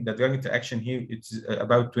setting. The drug interaction here, it's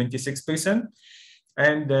about 26%.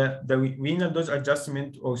 And the renal dose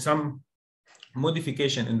adjustment or some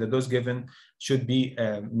modification in the dose given should be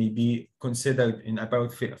maybe considered in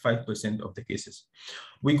about 5% of the cases.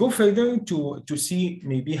 We go further to see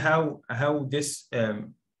maybe how this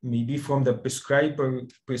maybe from the prescriber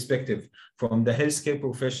perspective, from the healthcare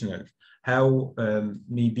professional, how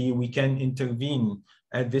maybe we can intervene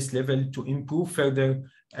at this level to improve further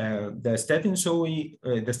the statin. So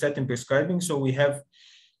the statin prescribing. So we have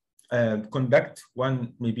conduct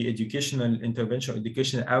one maybe educational intervention,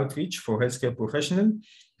 educational outreach for healthcare professional,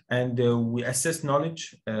 and we assess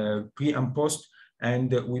knowledge pre and post, and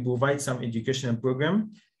we provide some educational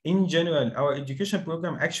program. In general, our education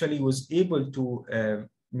program actually was able to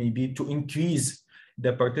maybe to increase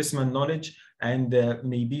the participant knowledge and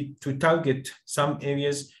maybe to target some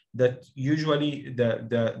areas that usually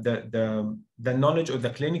the knowledge or the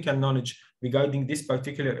clinical knowledge regarding this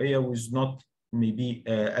particular area was not maybe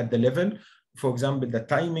at the level. For example, the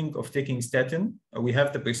timing of taking statin, we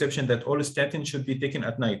have the perception that all statin should be taken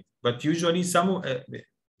at night, but usually some,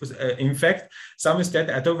 in fact, some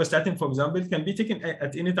atorvastatin, for example, can be taken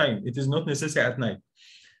at any time. It is not necessary at night.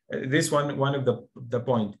 This one of the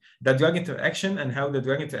point. The drug interaction and how the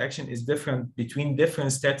drug interaction is different between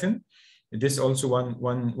different statin. This also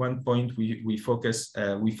one point we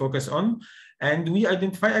focus on, and we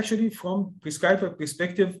identify actually from prescriber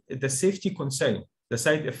perspective the safety concern, the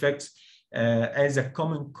side effects as a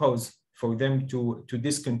common cause for them to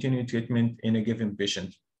discontinue treatment in a given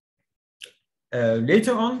patient.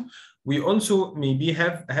 Later on, we also maybe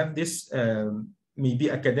have this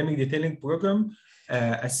maybe academic detailing program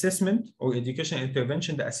assessment or educational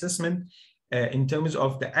intervention, the assessment in terms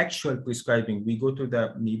of the actual prescribing. We go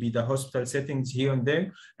to maybe the hospital settings here and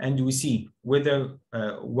there, and we see whether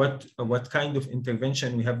what kind of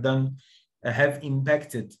intervention we have done have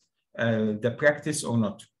impacted the practice or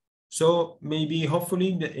not. So maybe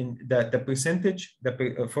hopefully the percentage,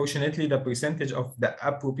 fortunately the percentage of the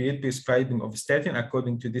appropriate prescribing of statin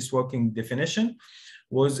according to this working definition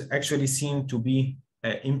was actually seen to be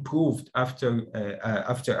improved after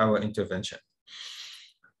our intervention.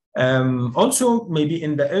 Also, maybe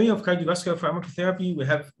in the area of cardiovascular pharmacotherapy,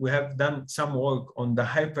 we have done some work on the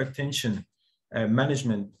hypertension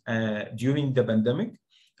management during the pandemic,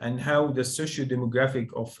 and how the socio-demographic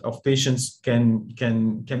of patients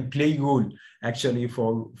can play a role actually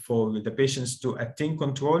for the patients to attain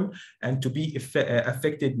control and to be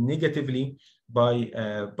affected negatively by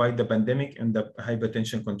the pandemic and the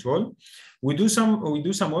hypertension control. We do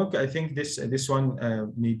some work. I think this one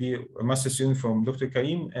maybe a master student from Dr.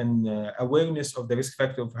 Karim, and awareness of the risk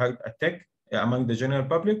factor of heart attack among the general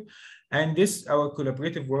public. And this our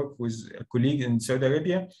collaborative work with a colleague in Saudi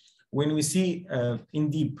Arabia, when we see in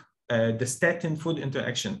deep the statin food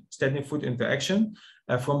interaction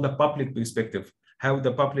from the public perspective, how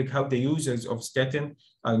the users of statin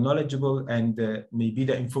are knowledgeable, and maybe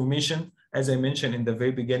the information, as I mentioned in the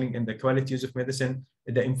very beginning, in the quality use of medicine,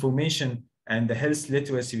 the information and the health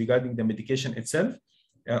literacy regarding the medication itself.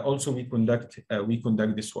 Also, we conduct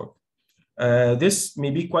this work. This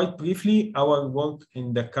may be quite briefly our work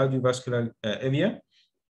in the cardiovascular area.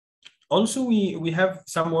 Also, we have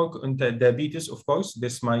some work on the diabetes, of course.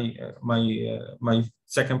 This is my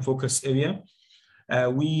second focus area.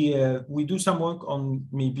 We do some work on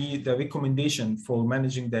maybe the recommendation for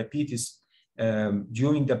managing diabetes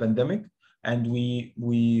during the pandemic, and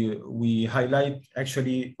we highlight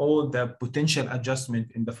actually all the potential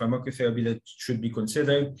adjustment in the pharmacotherapy that should be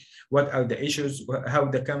considered. What are the issues? How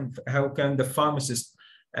can the pharmacist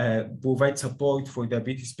provide support for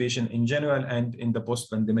diabetes patients in general and in the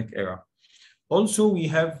post-pandemic era? Also, we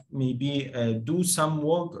have maybe do some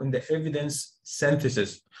work on the evidence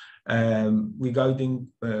synthesis regarding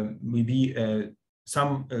maybe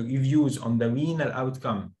some reviews on the renal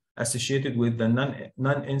outcome associated with the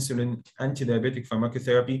non-insulin anti-diabetic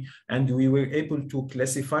pharmacotherapy, and we were able to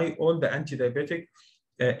classify all the anti-diabetic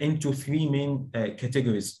into three main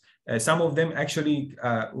categories. Some of them actually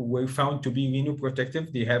were found to be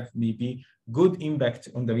renoprotective. They have maybe good impact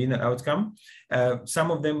on the renal outcome.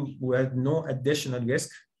 Some of them had no additional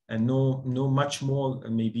risk and no much more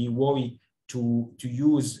maybe worry to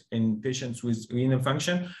use in patients with renal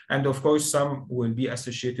function. And of course, some will be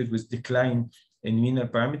associated with decline in renal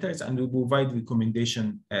parameters, and we provide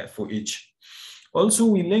recommendation for each. Also,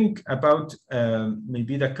 we link about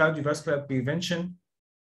maybe the cardiovascular prevention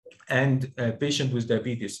and patient with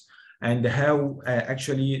diabetes, and how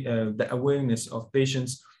actually the awareness of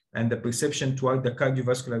patients and the perception toward the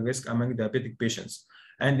cardiovascular risk among diabetic patients.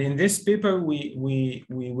 And in this paper, we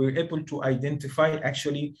were able to identify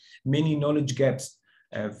actually many knowledge gaps,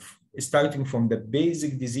 starting from the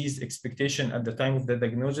basic disease expectation at the time of the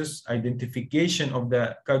diagnosis, identification of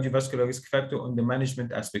the cardiovascular risk factor on the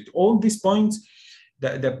management aspect. All these points,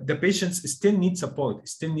 the patients still need support,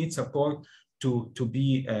 to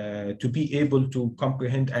be able to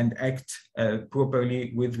comprehend and act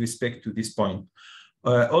properly with respect to this point.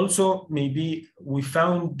 Also, maybe we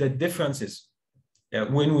found the differences.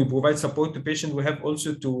 When we provide support to patients, we have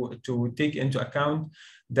also to take into account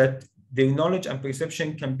that their knowledge and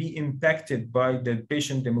perception can be impacted by the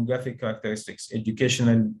patient demographic characteristics,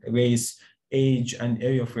 educational, race, age, and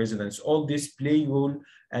area of residence. All this play a role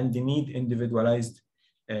and they need individualized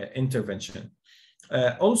intervention.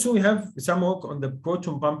 Also, we have some work on the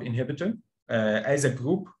proton pump inhibitor as a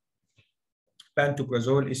group,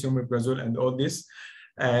 pantoprazole, esomeprazole, and all this.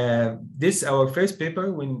 This our first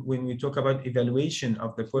paper when we talk about evaluation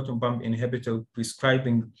of the proton pump inhibitor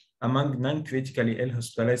prescribing among non-critically ill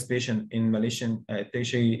hospitalized patients in Malaysian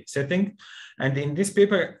tertiary setting. And in this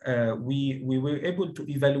paper, we were able to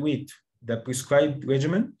evaluate the prescribed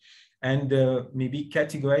regimen and maybe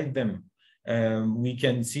categorize them. We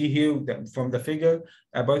can see here that from the figure,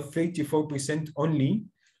 about 34% only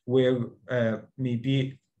were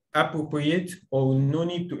maybe appropriate or no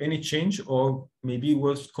need to any change, or maybe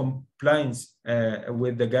was compliance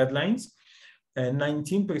with the guidelines.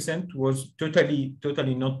 19% was totally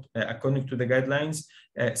not according to the guidelines.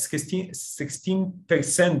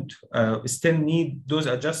 16% still need dose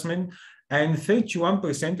adjustment, and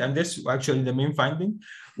 31%, and this is actually the main finding,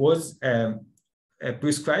 was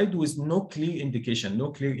prescribed with no clear indication,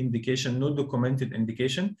 no documented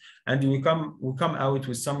indication. And we come out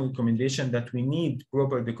with some recommendation that we need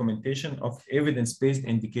proper documentation of evidence-based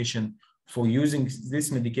indication for using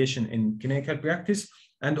this medication in clinical practice.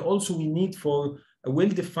 And also we need for a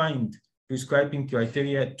well-defined prescribing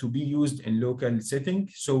criteria to be used in local setting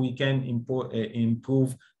so we can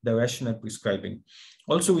improve the rational prescribing.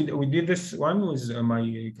 Also, we did this one with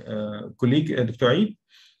my colleague, Dr. Tarik,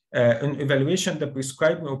 an evaluation the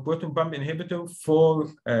prescribing of proton pump inhibitor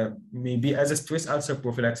for maybe as a stress ulcer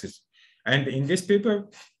prophylaxis. And in this paper,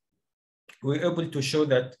 we're able to show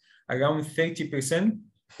that around 30%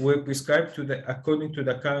 were prescribed according to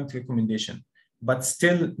the current recommendation. But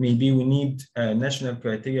still, maybe we need national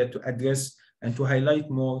criteria to address and to highlight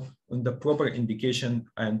more on the proper indication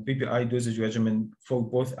and PPI dosage regimen for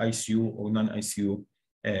both ICU or non-ICU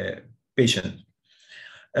patients.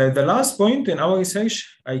 The last point in our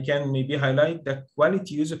research, I can maybe highlight the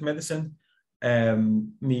quality use of medicine,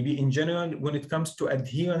 maybe in general, when it comes to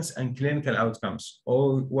adherence and clinical outcomes,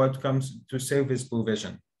 or what comes to service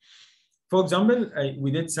provision. For example,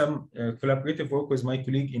 we did some collaborative work with my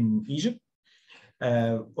colleague in Egypt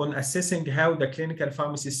on assessing how the clinical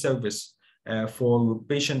pharmacy service for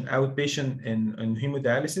outpatient and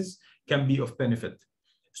hemodialysis can be of benefit.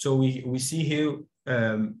 So we see here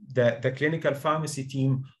that the clinical pharmacy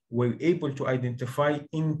team were able to identify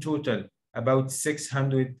in total about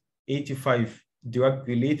 685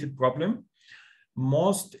 drug-related problems.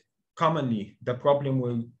 Most commonly, the problem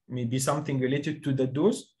will maybe something related to the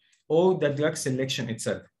dose or the drug selection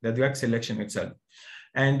itself,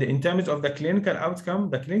 And in terms of the clinical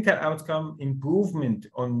outcome improvement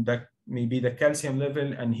on maybe the calcium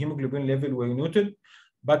level and hemoglobin level were noted,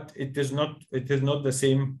 but it is not the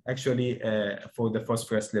same actually for the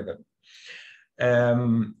phosphorus level.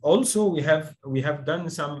 Also, we have done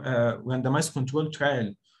some randomized control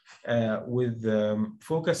trial with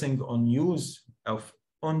focusing on use of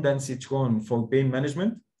ondansetron for pain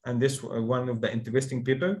management, and this one of the interesting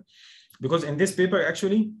paper, because in this paper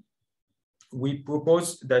actually we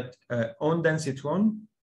propose that ondansetron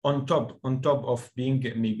on top of being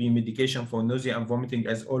maybe medication for nausea and vomiting,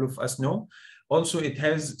 as all of us know, also it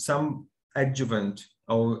has some adjuvant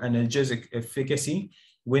or analgesic efficacy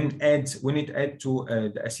when it adds to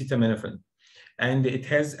the acetaminophen, and it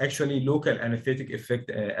has actually local anesthetic effect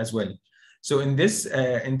as well. So in this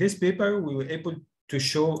paper, we were able to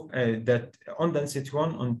show that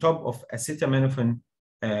ondansetron on top of acetaminophen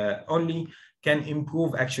only can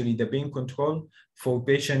improve actually the pain control for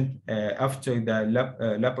patient after the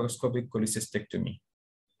laparoscopic cholecystectomy.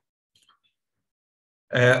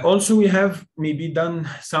 Also, we have maybe done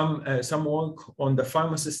some work on the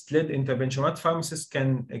pharmacist-led intervention. What pharmacists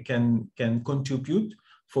can contribute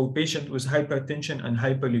for patients with hypertension and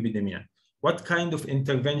hyperlipidemia? What kind of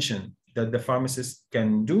intervention that the pharmacist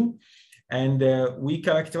can do? And we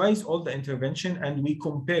characterize all the intervention and we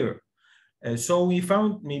compare. So we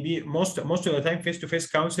found maybe most of the time face-to-face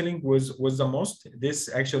counseling was the most. This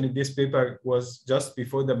paper was just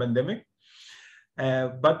before the pandemic.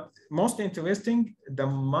 But most interesting, the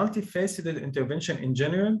multifaceted intervention in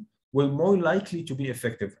general will more likely to be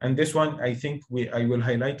effective. And this one, I think I will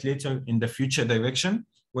highlight later in the future direction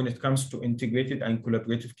when it comes to integrated and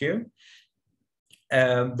collaborative care.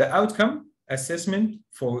 The outcome assessment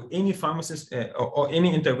for any pharmacist or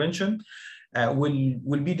any intervention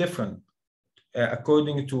will be different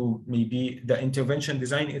according to maybe the intervention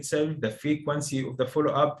design itself, the frequency of the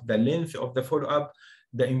follow-up, the length of the follow-up,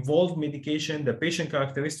 the involved medication, the patient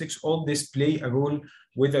characteristics. All this play a role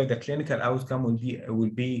whether the clinical outcome will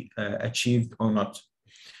be achieved or not.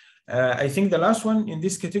 I think the last one in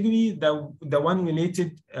this category, the one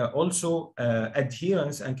related also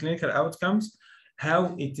adherence and clinical outcomes,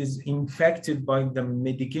 how it is impacted by the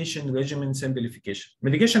medication regimen simplification.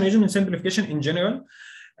 Medication regimen simplification in general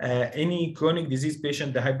any chronic disease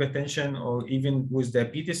patient, the hypertension or even with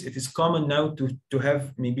diabetes, it is common now to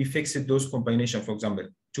have maybe fixed dose combination, for example,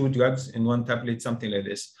 2 drugs in 1 tablet, something like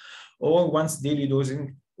this, or once daily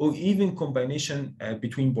dosing, or even combination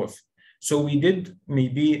between both. So we did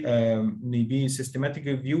maybe systematic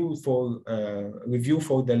review for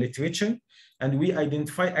the literature, and we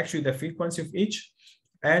identify actually the frequency of each.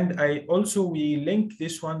 And we link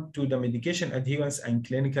this one to the medication adherence and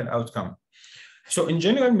clinical outcome. So in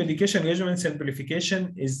general, medication regimen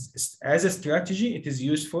simplification is, as a strategy, it is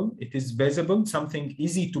useful, it is visible, something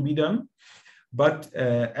easy to be done. But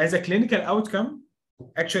as a clinical outcome,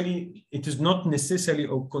 actually, it is not necessarily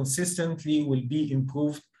or consistently will be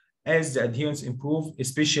improved as the adherence improve,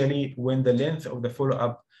 especially when the length of the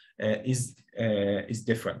follow-up is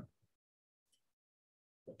different.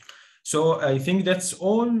 So I think that's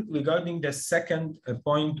all regarding the second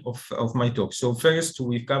point of my talk. So first,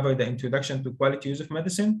 we covered the introduction to quality use of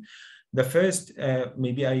medicine. The first,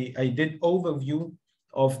 maybe I did overview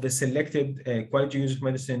of the selected quality use of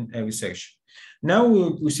medicine research. Now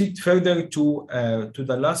we'll proceed further to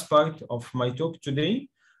the last part of my talk today.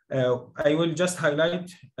 I will just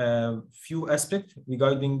highlight a few aspects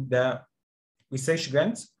regarding the research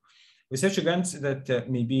grants. Research grants that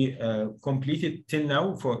may be completed till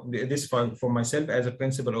now for myself as a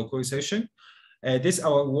principal or co-researcher. This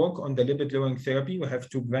our work on the lipid-lowering therapy. We have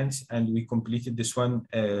 2 grants and we completed this one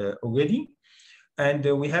already. And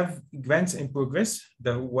we have grants in progress,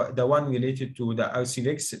 the one related to the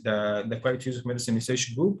RCLX, the Quality Use of Medicine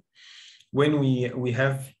Research Group, when we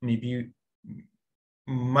have maybe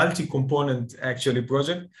multi-component actually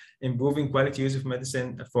project improving quality use of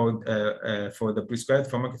medicine for the prescribed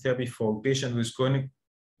pharmacotherapy for patients with chronic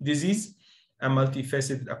disease, a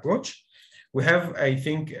multifaceted approach. We have, I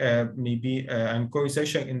think, I'm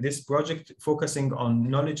co-researcher in this project focusing on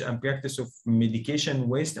knowledge and practice of medication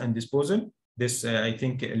waste and disposal. This, I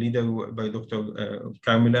think, leader by Dr.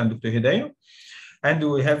 Carmela and Dr. Hidayah.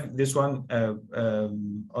 And we have this one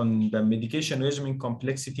on the medication regimen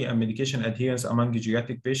complexity and medication adherence among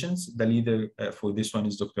geriatric patients. The leader for this one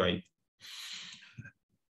is Dr. Aid.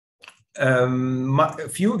 A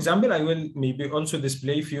few examples, I will maybe also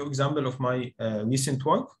display a few examples of my recent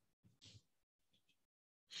work.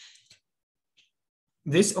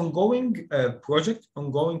 This ongoing project,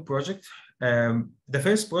 the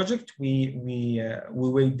first project we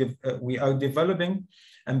are developing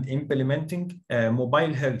and implementing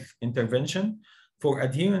mobile health intervention for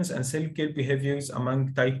adherence and self-care behaviors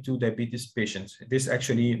among type 2 diabetes patients. This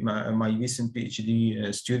actually, my recent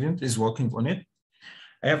PhD student is working on it.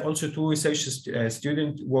 I have also 2 research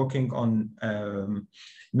students working on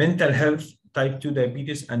mental health, type 2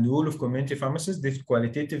 diabetes, and the role of community pharmacists. This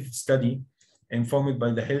qualitative study informed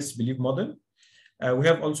by the health belief model. We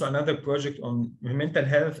have also another project on mental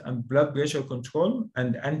health and blood pressure control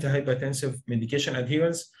and antihypertensive medication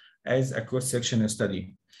adherence as a cross-sectional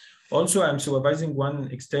study. Also, I'm supervising one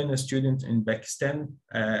external student in Pakistan.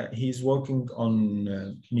 He's working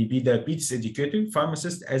on maybe diabetes educator,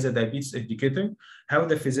 pharmacist as a diabetes educator, how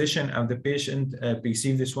the physician and the patient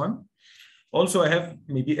perceive this one. Also, I have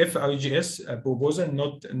maybe FRGS proposal,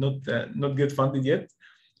 not get funded yet,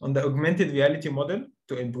 on the augmented reality model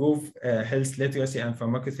to improve health literacy and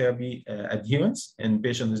pharmacotherapy adherence in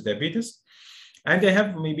patients with diabetes. And I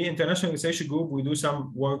have maybe international research group. We do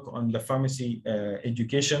some work on the pharmacy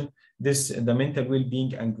education, the mental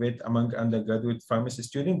well-being and grade among undergraduate pharmacy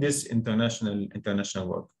students, this international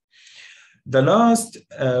work. The last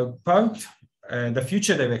part, the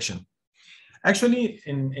future direction. Actually,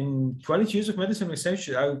 in quality use of medicine research,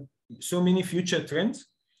 there are so many future trends.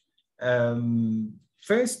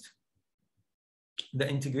 First, the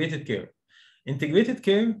integrated care. Integrated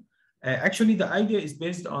care, actually the idea is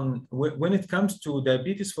based on when it comes to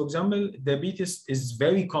diabetes, for example, diabetes is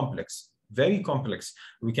very complex.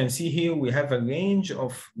 We can see here we have a range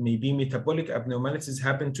of maybe metabolic abnormalities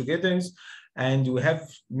happen together, and we have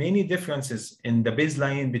many differences in the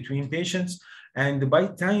baseline between patients. And by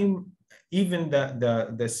time, even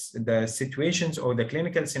the situations or the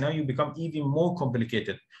clinical scenario become even more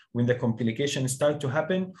complicated when the complications start to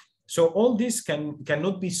happen. So all this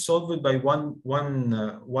cannot be solved by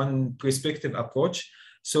one perspective approach.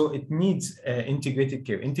 So it needs integrated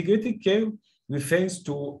care. Integrated care refers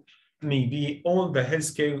to maybe all the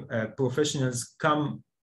healthcare professionals come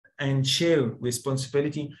and share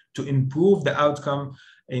responsibility to improve the outcome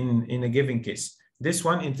in a given case. This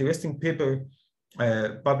one interesting paper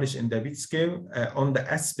published in Diabetes Care on the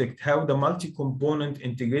aspect how the multi-component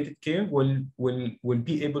integrated care will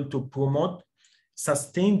be able to promote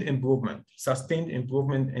sustained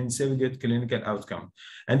improvement in surrogate clinical outcome.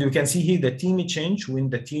 And you can see here the team change when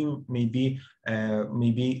the team may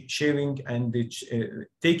be sharing and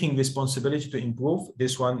taking responsibility to improve.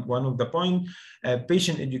 This one of the point.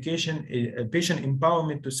 Patient education, patient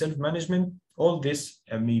empowerment to self-management, all this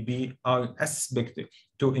maybe are aspects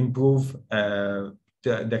to improve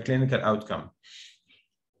the clinical outcome.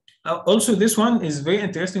 Also, this one is very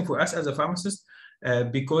interesting for us as a pharmacist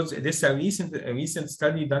because this is a recent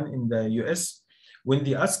study done in the US when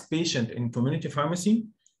they ask patient in community pharmacy,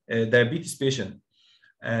 diabetes patient,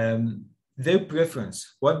 their preference,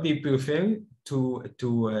 what they prefer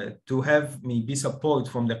to have maybe support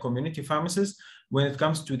from the community pharmacist when it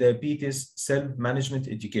comes to diabetes self-management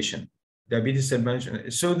education. Diabetes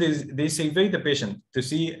self-management. So they survey the patient to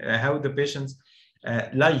see how the patients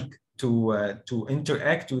like to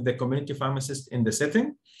interact with the community pharmacist in the setting.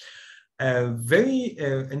 Very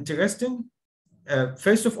interesting.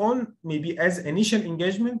 First of all, maybe as initial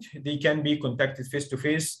engagement, they can be contacted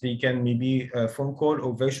face-to-face. They can maybe phone call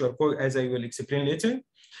or virtual call, as I will explain later.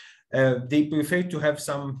 They prefer to have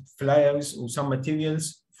some flyers or some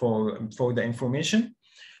materials for the information.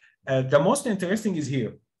 The most interesting is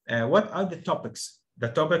here. What are the topics? The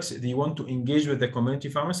topics they want to engage with the community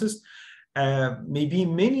pharmacist. Maybe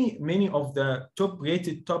many of the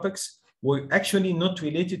top-rated topics were actually not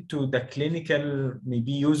related to the clinical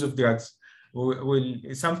maybe use of drugs, or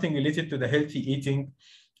something related to the healthy eating,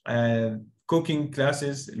 cooking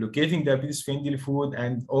classes, locating diabetes-friendly food,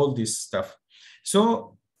 and all this stuff.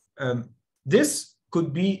 So this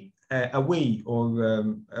could be a way or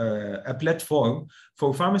a platform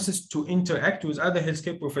for pharmacists to interact with other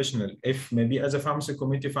healthcare professionals. If maybe as a pharmacy,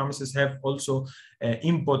 community pharmacists have also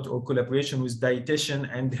input or collaboration with dietitian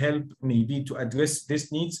and help maybe to address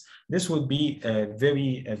these needs, this would be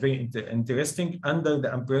very interesting under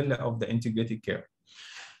the umbrella of the integrated care.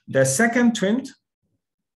 The second trend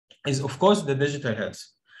is, of course, the digital health.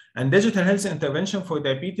 And digital health intervention for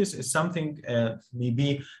diabetes is something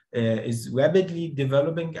is rapidly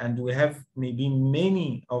developing, and we have maybe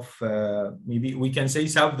many of, maybe we can say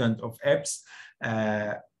thousands of apps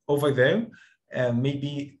over there.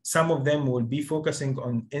 Maybe some of them will be focusing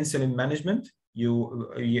on insulin management.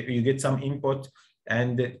 You get some input,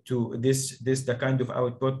 and to this the kind of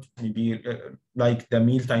output, maybe like the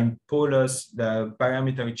mealtime bolus, the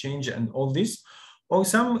parameter change, and all this. Or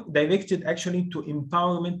some directed actually to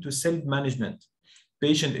empowerment to self-management,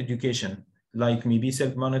 patient education, like maybe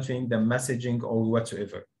self-monitoring, the messaging, or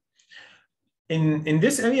whatsoever. In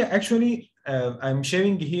this area, actually, I'm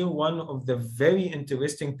sharing here one of the very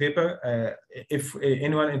interesting paper. If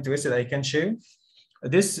anyone interested, I can share.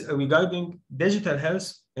 This regarding digital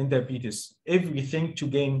health and diabetes, everything to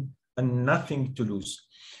gain and nothing to lose.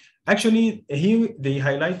 Actually, here they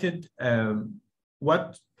highlighted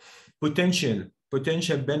what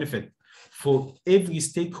potential benefit for every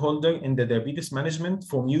stakeholder in the diabetes management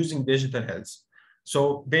from using digital health.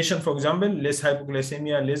 So patient, for example, less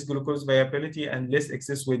hypoglycemia, less glucose variability, and less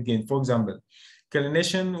excess weight gain, for example.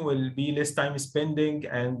 Clinician will be less time spending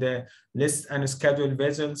and less unscheduled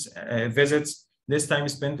visits, less time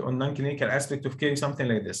spent on non-clinical aspect of care, something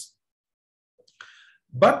like this.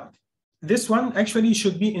 But this one actually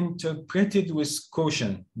should be interpreted with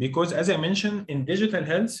caution, because as I mentioned, in digital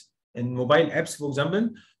health, in mobile apps, for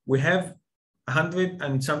example, we have 100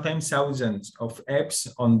 and sometimes thousands of apps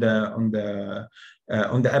on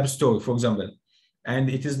the App Store, for example, and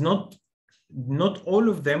it is not all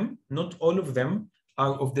of them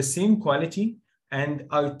are of the same quality and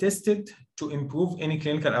are tested to improve any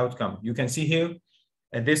clinical outcome. You can see here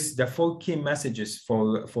the 4 key messages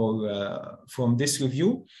from this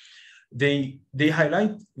review. They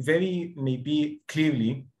highlight very maybe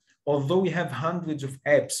clearly. Although we have hundreds of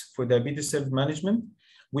apps for diabetes self-management,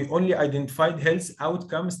 we only identified health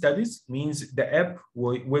outcome studies, means the app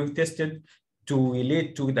were tested to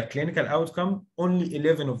relate to the clinical outcome, only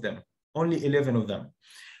 11 of them.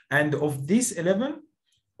 And of these 11,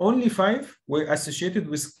 only 5 were associated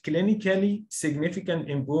with clinically significant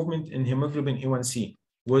improvement in hemoglobin A1C,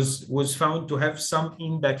 was found to have some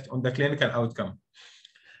impact on the clinical outcome.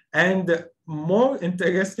 And more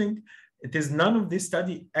interesting, it is none of this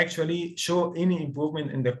study actually show any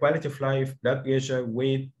improvement in the quality of life, blood pressure,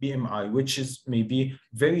 weight, BMI, which is maybe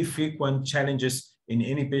very frequent challenges in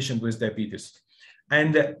any patient with diabetes.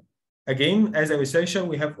 And again, as a researcher,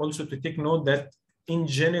 we have also to take note that in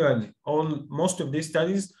general, most of these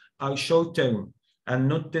studies are short-term and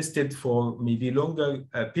not tested for maybe longer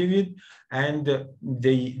period, and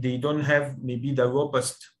they don't have maybe the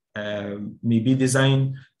robust maybe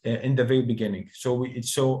design in the very beginning. So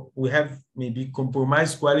we have maybe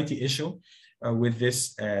compromised quality issue with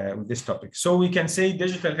this topic. So we can say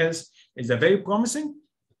digital health is a very promising,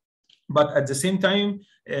 but at the same time,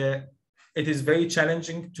 it is very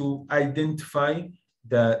challenging to identify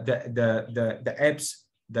the apps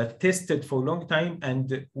that tested for a long time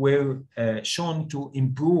and were shown to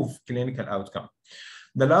improve clinical outcome.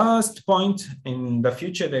 The last point in the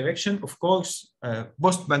future direction, of course,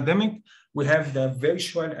 post-pandemic, we have the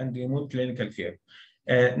virtual and remote clinical care.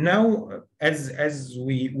 Now, as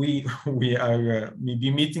we are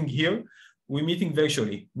maybe meeting here, we're meeting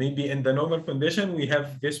virtually. Maybe in the normal condition, we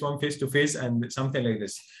have this one face-to-face and something like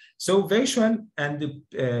this. So virtual and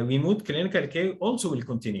remote clinical care also will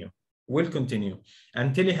continue.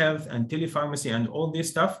 And telehealth and telepharmacy and all this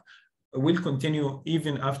stuff will continue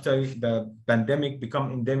even after the pandemic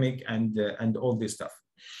become endemic and all this stuff.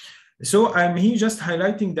 So I'm here just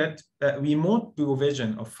highlighting that remote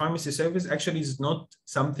provision of pharmacy service actually is not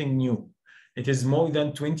something new. It is more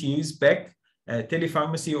than 20 years back.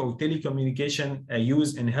 Telepharmacy or telecommunication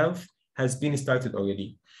use in health has been started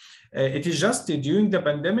already. It is just during the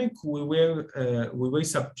pandemic we were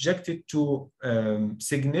subjected to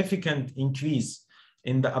significant increase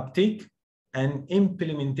in the uptake and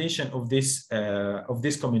implementation of this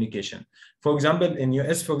communication. For example, in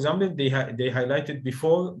US, for example, they highlighted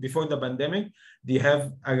before the pandemic, they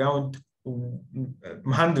have around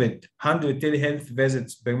 100 telehealth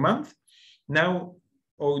visits per month. Now,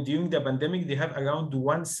 or during the pandemic, they have around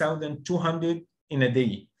 1,200 in a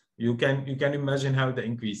day. You can imagine how the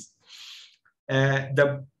increase.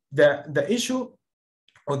 The issue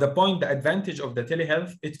or the point, the advantage of the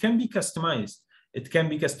telehealth, it can be customized. It can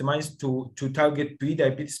be customized to target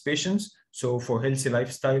pre-diabetes patients, so for healthy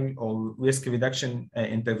lifestyle or risk reduction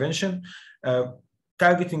intervention,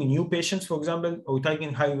 targeting new patients, for example, or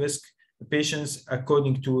targeting high-risk patients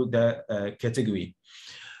according to the category.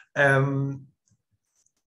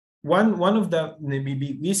 One of the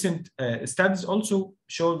maybe recent studies also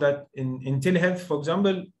show that in telehealth, for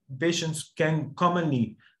example, patients can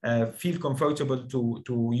commonly feel comfortable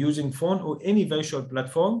to using phone or any virtual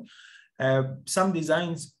platform. Some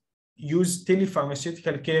designs use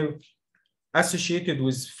telepharmaceutical care associated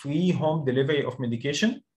with free home delivery of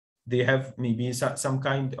medication. They have maybe some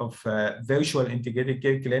kind of virtual integrated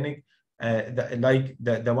care clinic, like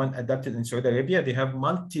the one adapted in Saudi Arabia. They have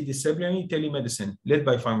multidisciplinary telemedicine led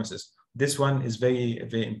by pharmacists. This one is very,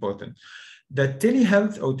 very important. The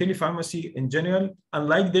telehealth or telepharmacy in general,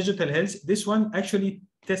 unlike digital health, this one actually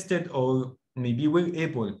tested or maybe were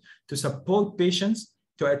able to support patients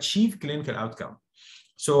to achieve clinical outcome.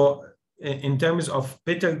 So in terms of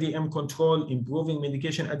better DM control, improving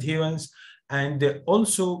medication adherence, and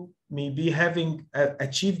also maybe having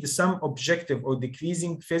achieved some objective or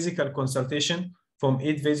decreasing physical consultation from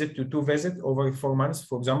 8 visits to 2 visits over 4 months,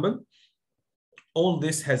 for example. All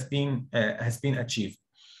this has been achieved.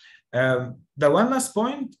 The one last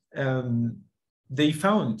point, they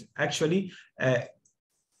found actually,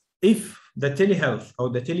 if the telehealth or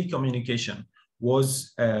the telecommunication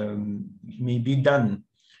was maybe done,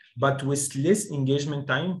 but with less engagement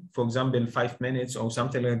time, for example, 5 minutes or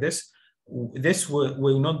something like this,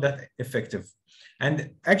 were not that effective.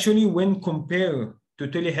 And actually, when compared to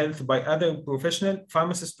telehealth by other professional,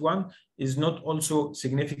 pharmacist one is not also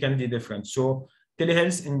significantly different. So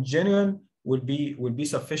telehealth in general will be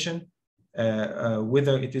sufficient,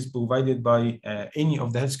 whether it is provided by any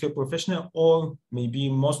of the healthcare professional, or maybe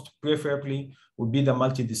most preferably would be the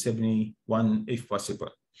multidisciplinary one if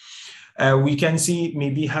possible. We can see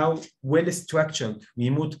maybe how well-structured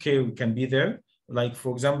remote care can be there. Like,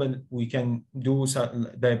 for example, we can do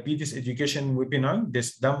diabetes education webinar,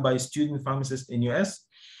 this done by student pharmacists in US.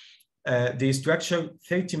 They structure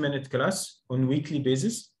 30-minute class on weekly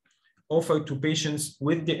basis, offered to patients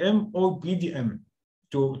with DM or pre-DM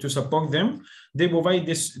to support them. They provide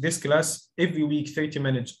this class every week, 30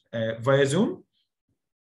 minutes via Zoom.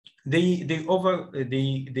 They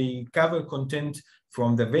cover content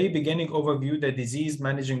from the very beginning, overview the disease,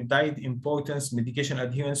 managing diet, importance, medication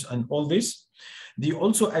adherence, and all this. They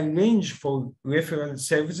also arrange for referral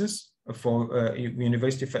services for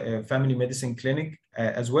University Family Medicine Clinic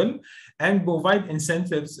as well, and provide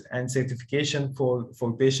incentives and certification for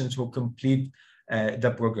patients who complete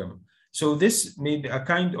the program. So this made a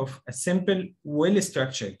kind of a simple,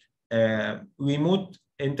 well-structured remote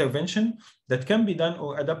intervention that can be done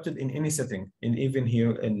or adapted in any setting, and even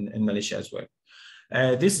here in Malaysia as well.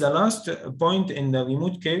 This is the last point in the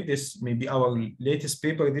remote care. This may be our latest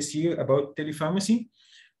paper this year about telepharmacy.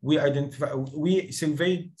 we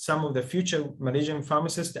surveyed some of the future Malaysian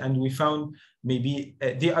pharmacists, and we found maybe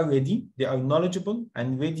they are ready, they are knowledgeable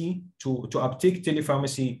and ready to uptake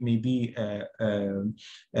telepharmacy maybe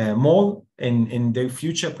more in their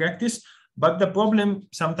future practice. But the problem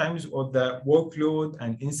sometimes of the workload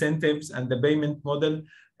and incentives and the payment model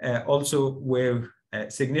also were a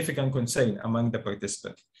significant concern among the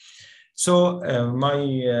participants. So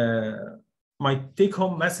my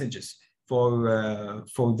take-home messages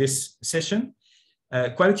for this session: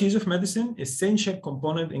 quality use of medicine, essential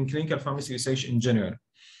component in clinical pharmacy research in general,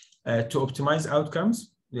 to optimize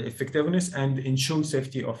outcomes, the effectiveness, and ensure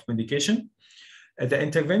safety of medication. The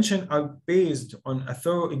intervention are based on a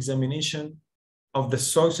thorough examination of the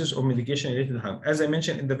sources of medication-related harm. As I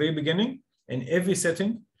mentioned in the very beginning, in every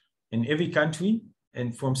setting, in every country,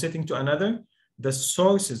 and from setting to another, the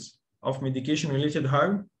sources of medication-related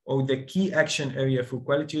harm or the key action area for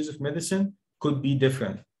quality use of medicine could be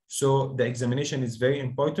different. So the examination is very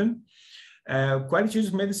important. Quality use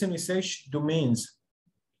of medicine research domains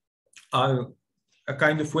are a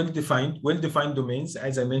kind of well-defined domains,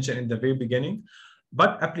 as I mentioned in the very beginning,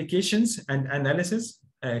 but applications and analysis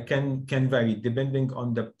can vary depending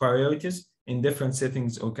on the priorities in different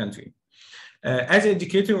settings or country. As an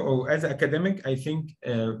educator or as an academic, I think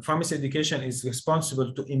pharmacy education is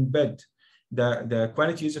responsible to embed the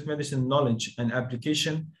quality use of medicine knowledge and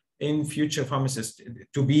application in future pharmacists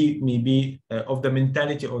to be maybe of the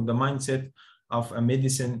mentality or the mindset of a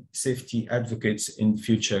medicine safety advocates in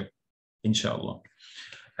future, inshallah.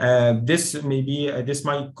 This may be this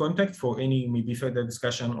my contact for any maybe further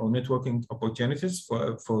discussion or networking opportunities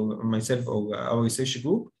for myself or our research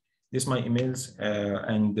group. This my emails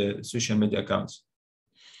and social media accounts.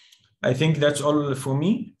 I think that's all for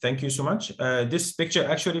me. Thank you so much. This picture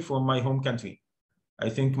actually from my home country. I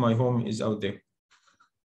think my home is out there.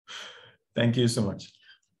 Thank you so much.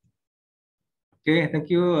 Okay, thank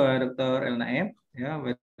you, Dr. El Naem. Yeah,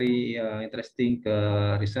 very interesting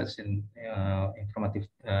research and informative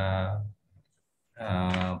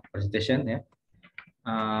presentation. Yeah.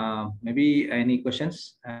 Maybe any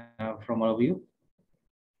questions from all of you?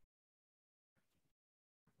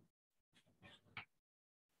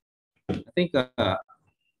 I think I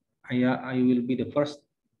will be the first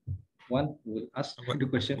one who will ask the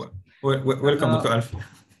question. Welcome, Dr. Alf.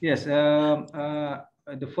 Yes.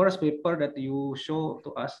 The first paper that you show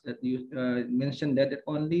to us, that you mentioned that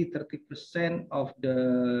only 30% of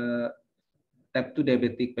the type 2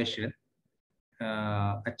 diabetic patient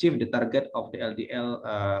achieve the target of the LDL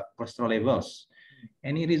cholesterol levels.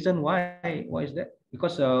 Any reason why? Why is that?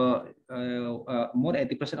 Because more than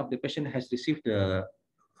 80% of the patient has received the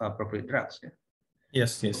appropriate drugs. Yeah?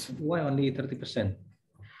 Yes, yes. Why only 30%?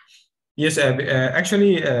 Yes,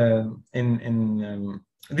 actually,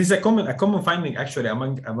 this is a common finding actually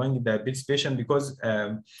among the diabetes patient, because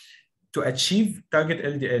to achieve target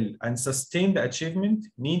LDL and sustain the achievement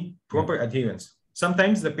need proper adherence.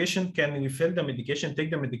 Sometimes the patient can refill the medication, take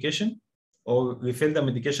the medication, or refill the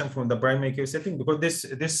medication from the primary care setting, because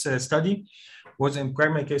this study was in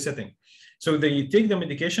primary care setting. So they take the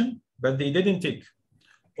medication, but they didn't take,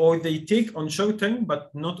 or they take on short term,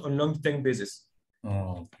 but not on long term basis.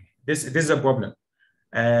 Oh. This is a problem.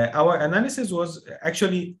 Our analysis was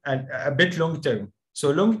actually a bit long term.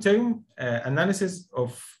 So long term analysis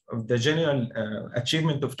of the general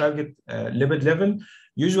achievement of target lipid level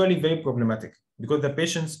usually very problematic, because the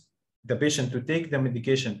patient to take the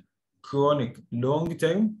medication chronic long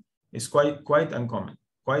term is quite uncommon.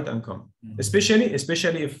 Especially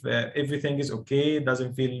if everything is okay,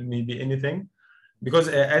 doesn't feel maybe anything, because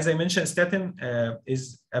as I mentioned, statin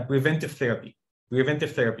is a preventive therapy.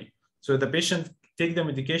 So the patient take the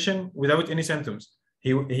medication without any symptoms.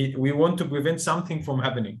 We want to prevent something from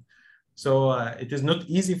happening. So it is not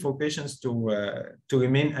easy for patients to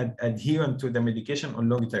remain adherent to the medication on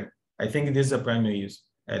long term. I think this is the primary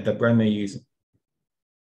reason.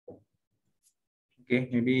 Okay,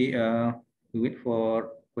 maybe we wait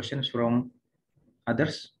for questions from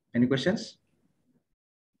others. Any questions?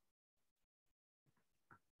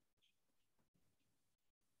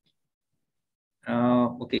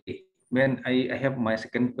 Okay, when I have my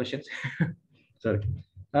second question. Sorry.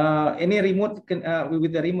 Any remote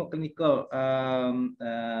with the remote clinical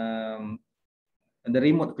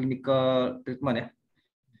treatment, yeah?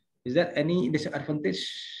 Is there any disadvantage?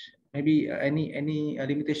 Maybe any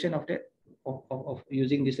limitation of that of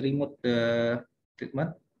using this remote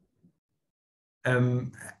treatment?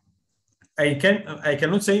 I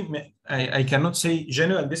cannot say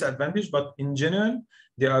general disadvantage, but in general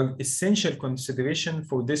there are essential consideration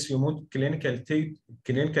for this remote clinical care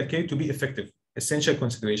to be effective. Essential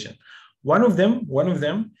consideration. One of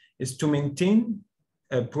them is to maintain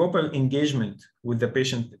a proper engagement with the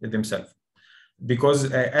patient themselves.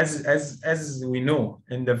 Because as we know,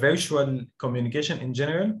 in the virtual communication in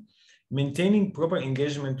general, maintaining proper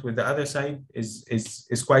engagement with the other side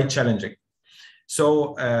is quite challenging.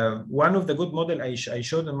 So one of the good model I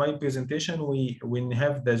showed in my presentation, we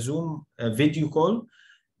have the Zoom video call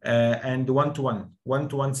and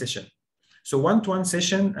one-to-one session. So one-to-one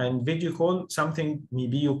session and video call, something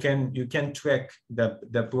maybe you can track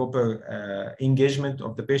the proper engagement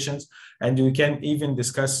of the patients, and you can even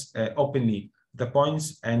discuss openly the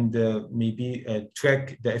points and maybe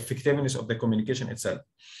track the effectiveness of the communication itself.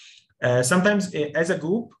 Sometimes as a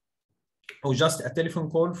group or just a telephone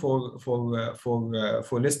call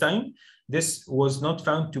for less time, this was not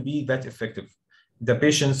found to be that effective. The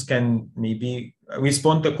patients can maybe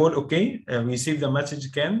respond to the call, okay, receive the message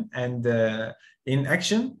again, and in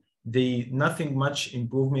action, nothing much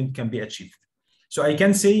improvement can be achieved. So I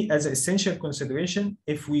can say as an essential consideration,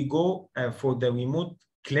 if we go for the remote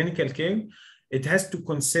clinical care, it has to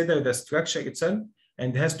consider the structure itself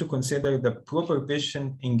and has to consider the proper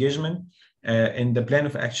patient engagement in the plan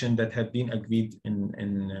of action that had been agreed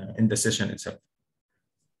in the session itself.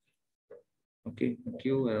 Okay, thank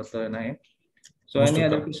you, Dr. Naim. So any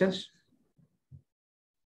other questions?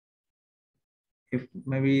 If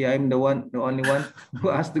maybe I'm the only one who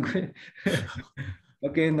asked the question.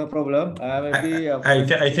 Okay, no problem. Maybe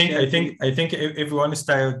I think everyone is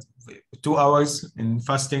tired. 2 hours in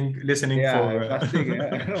fasting, listening for fasting.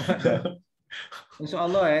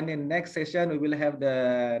 Inshallah, and in next session we will have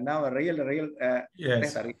the now a real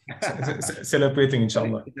yes celebrating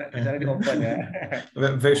inshallah. It's already open.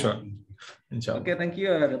 Very sure. Inshallah. Okay, thank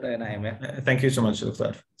you, Dr. Naim. Thank you so much,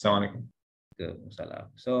 Dr. Assalamualaikum.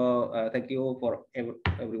 So thank you for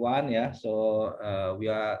everyone. Yeah. So we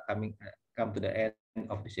are come to the end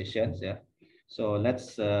of the sessions. Yeah. So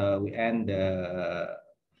let's we end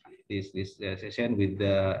this session with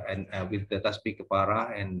the tasbih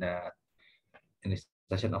kepara and in the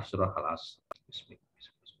session of Surah Al-Asr.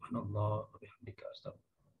 Subhanallah wa bihamdika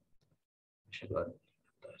asyhadu an la ilaha illa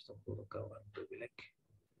anta astaghfiruka wa atubu ilaik.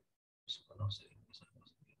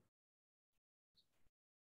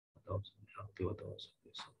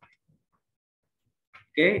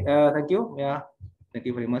 Okay, thank you. Yeah, thank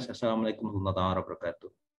you very much. Assalamualaikum warahmatullahi wabarakatuh.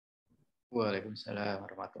 Waalaikumsalam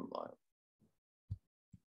warahmatullahi wabarakatuh.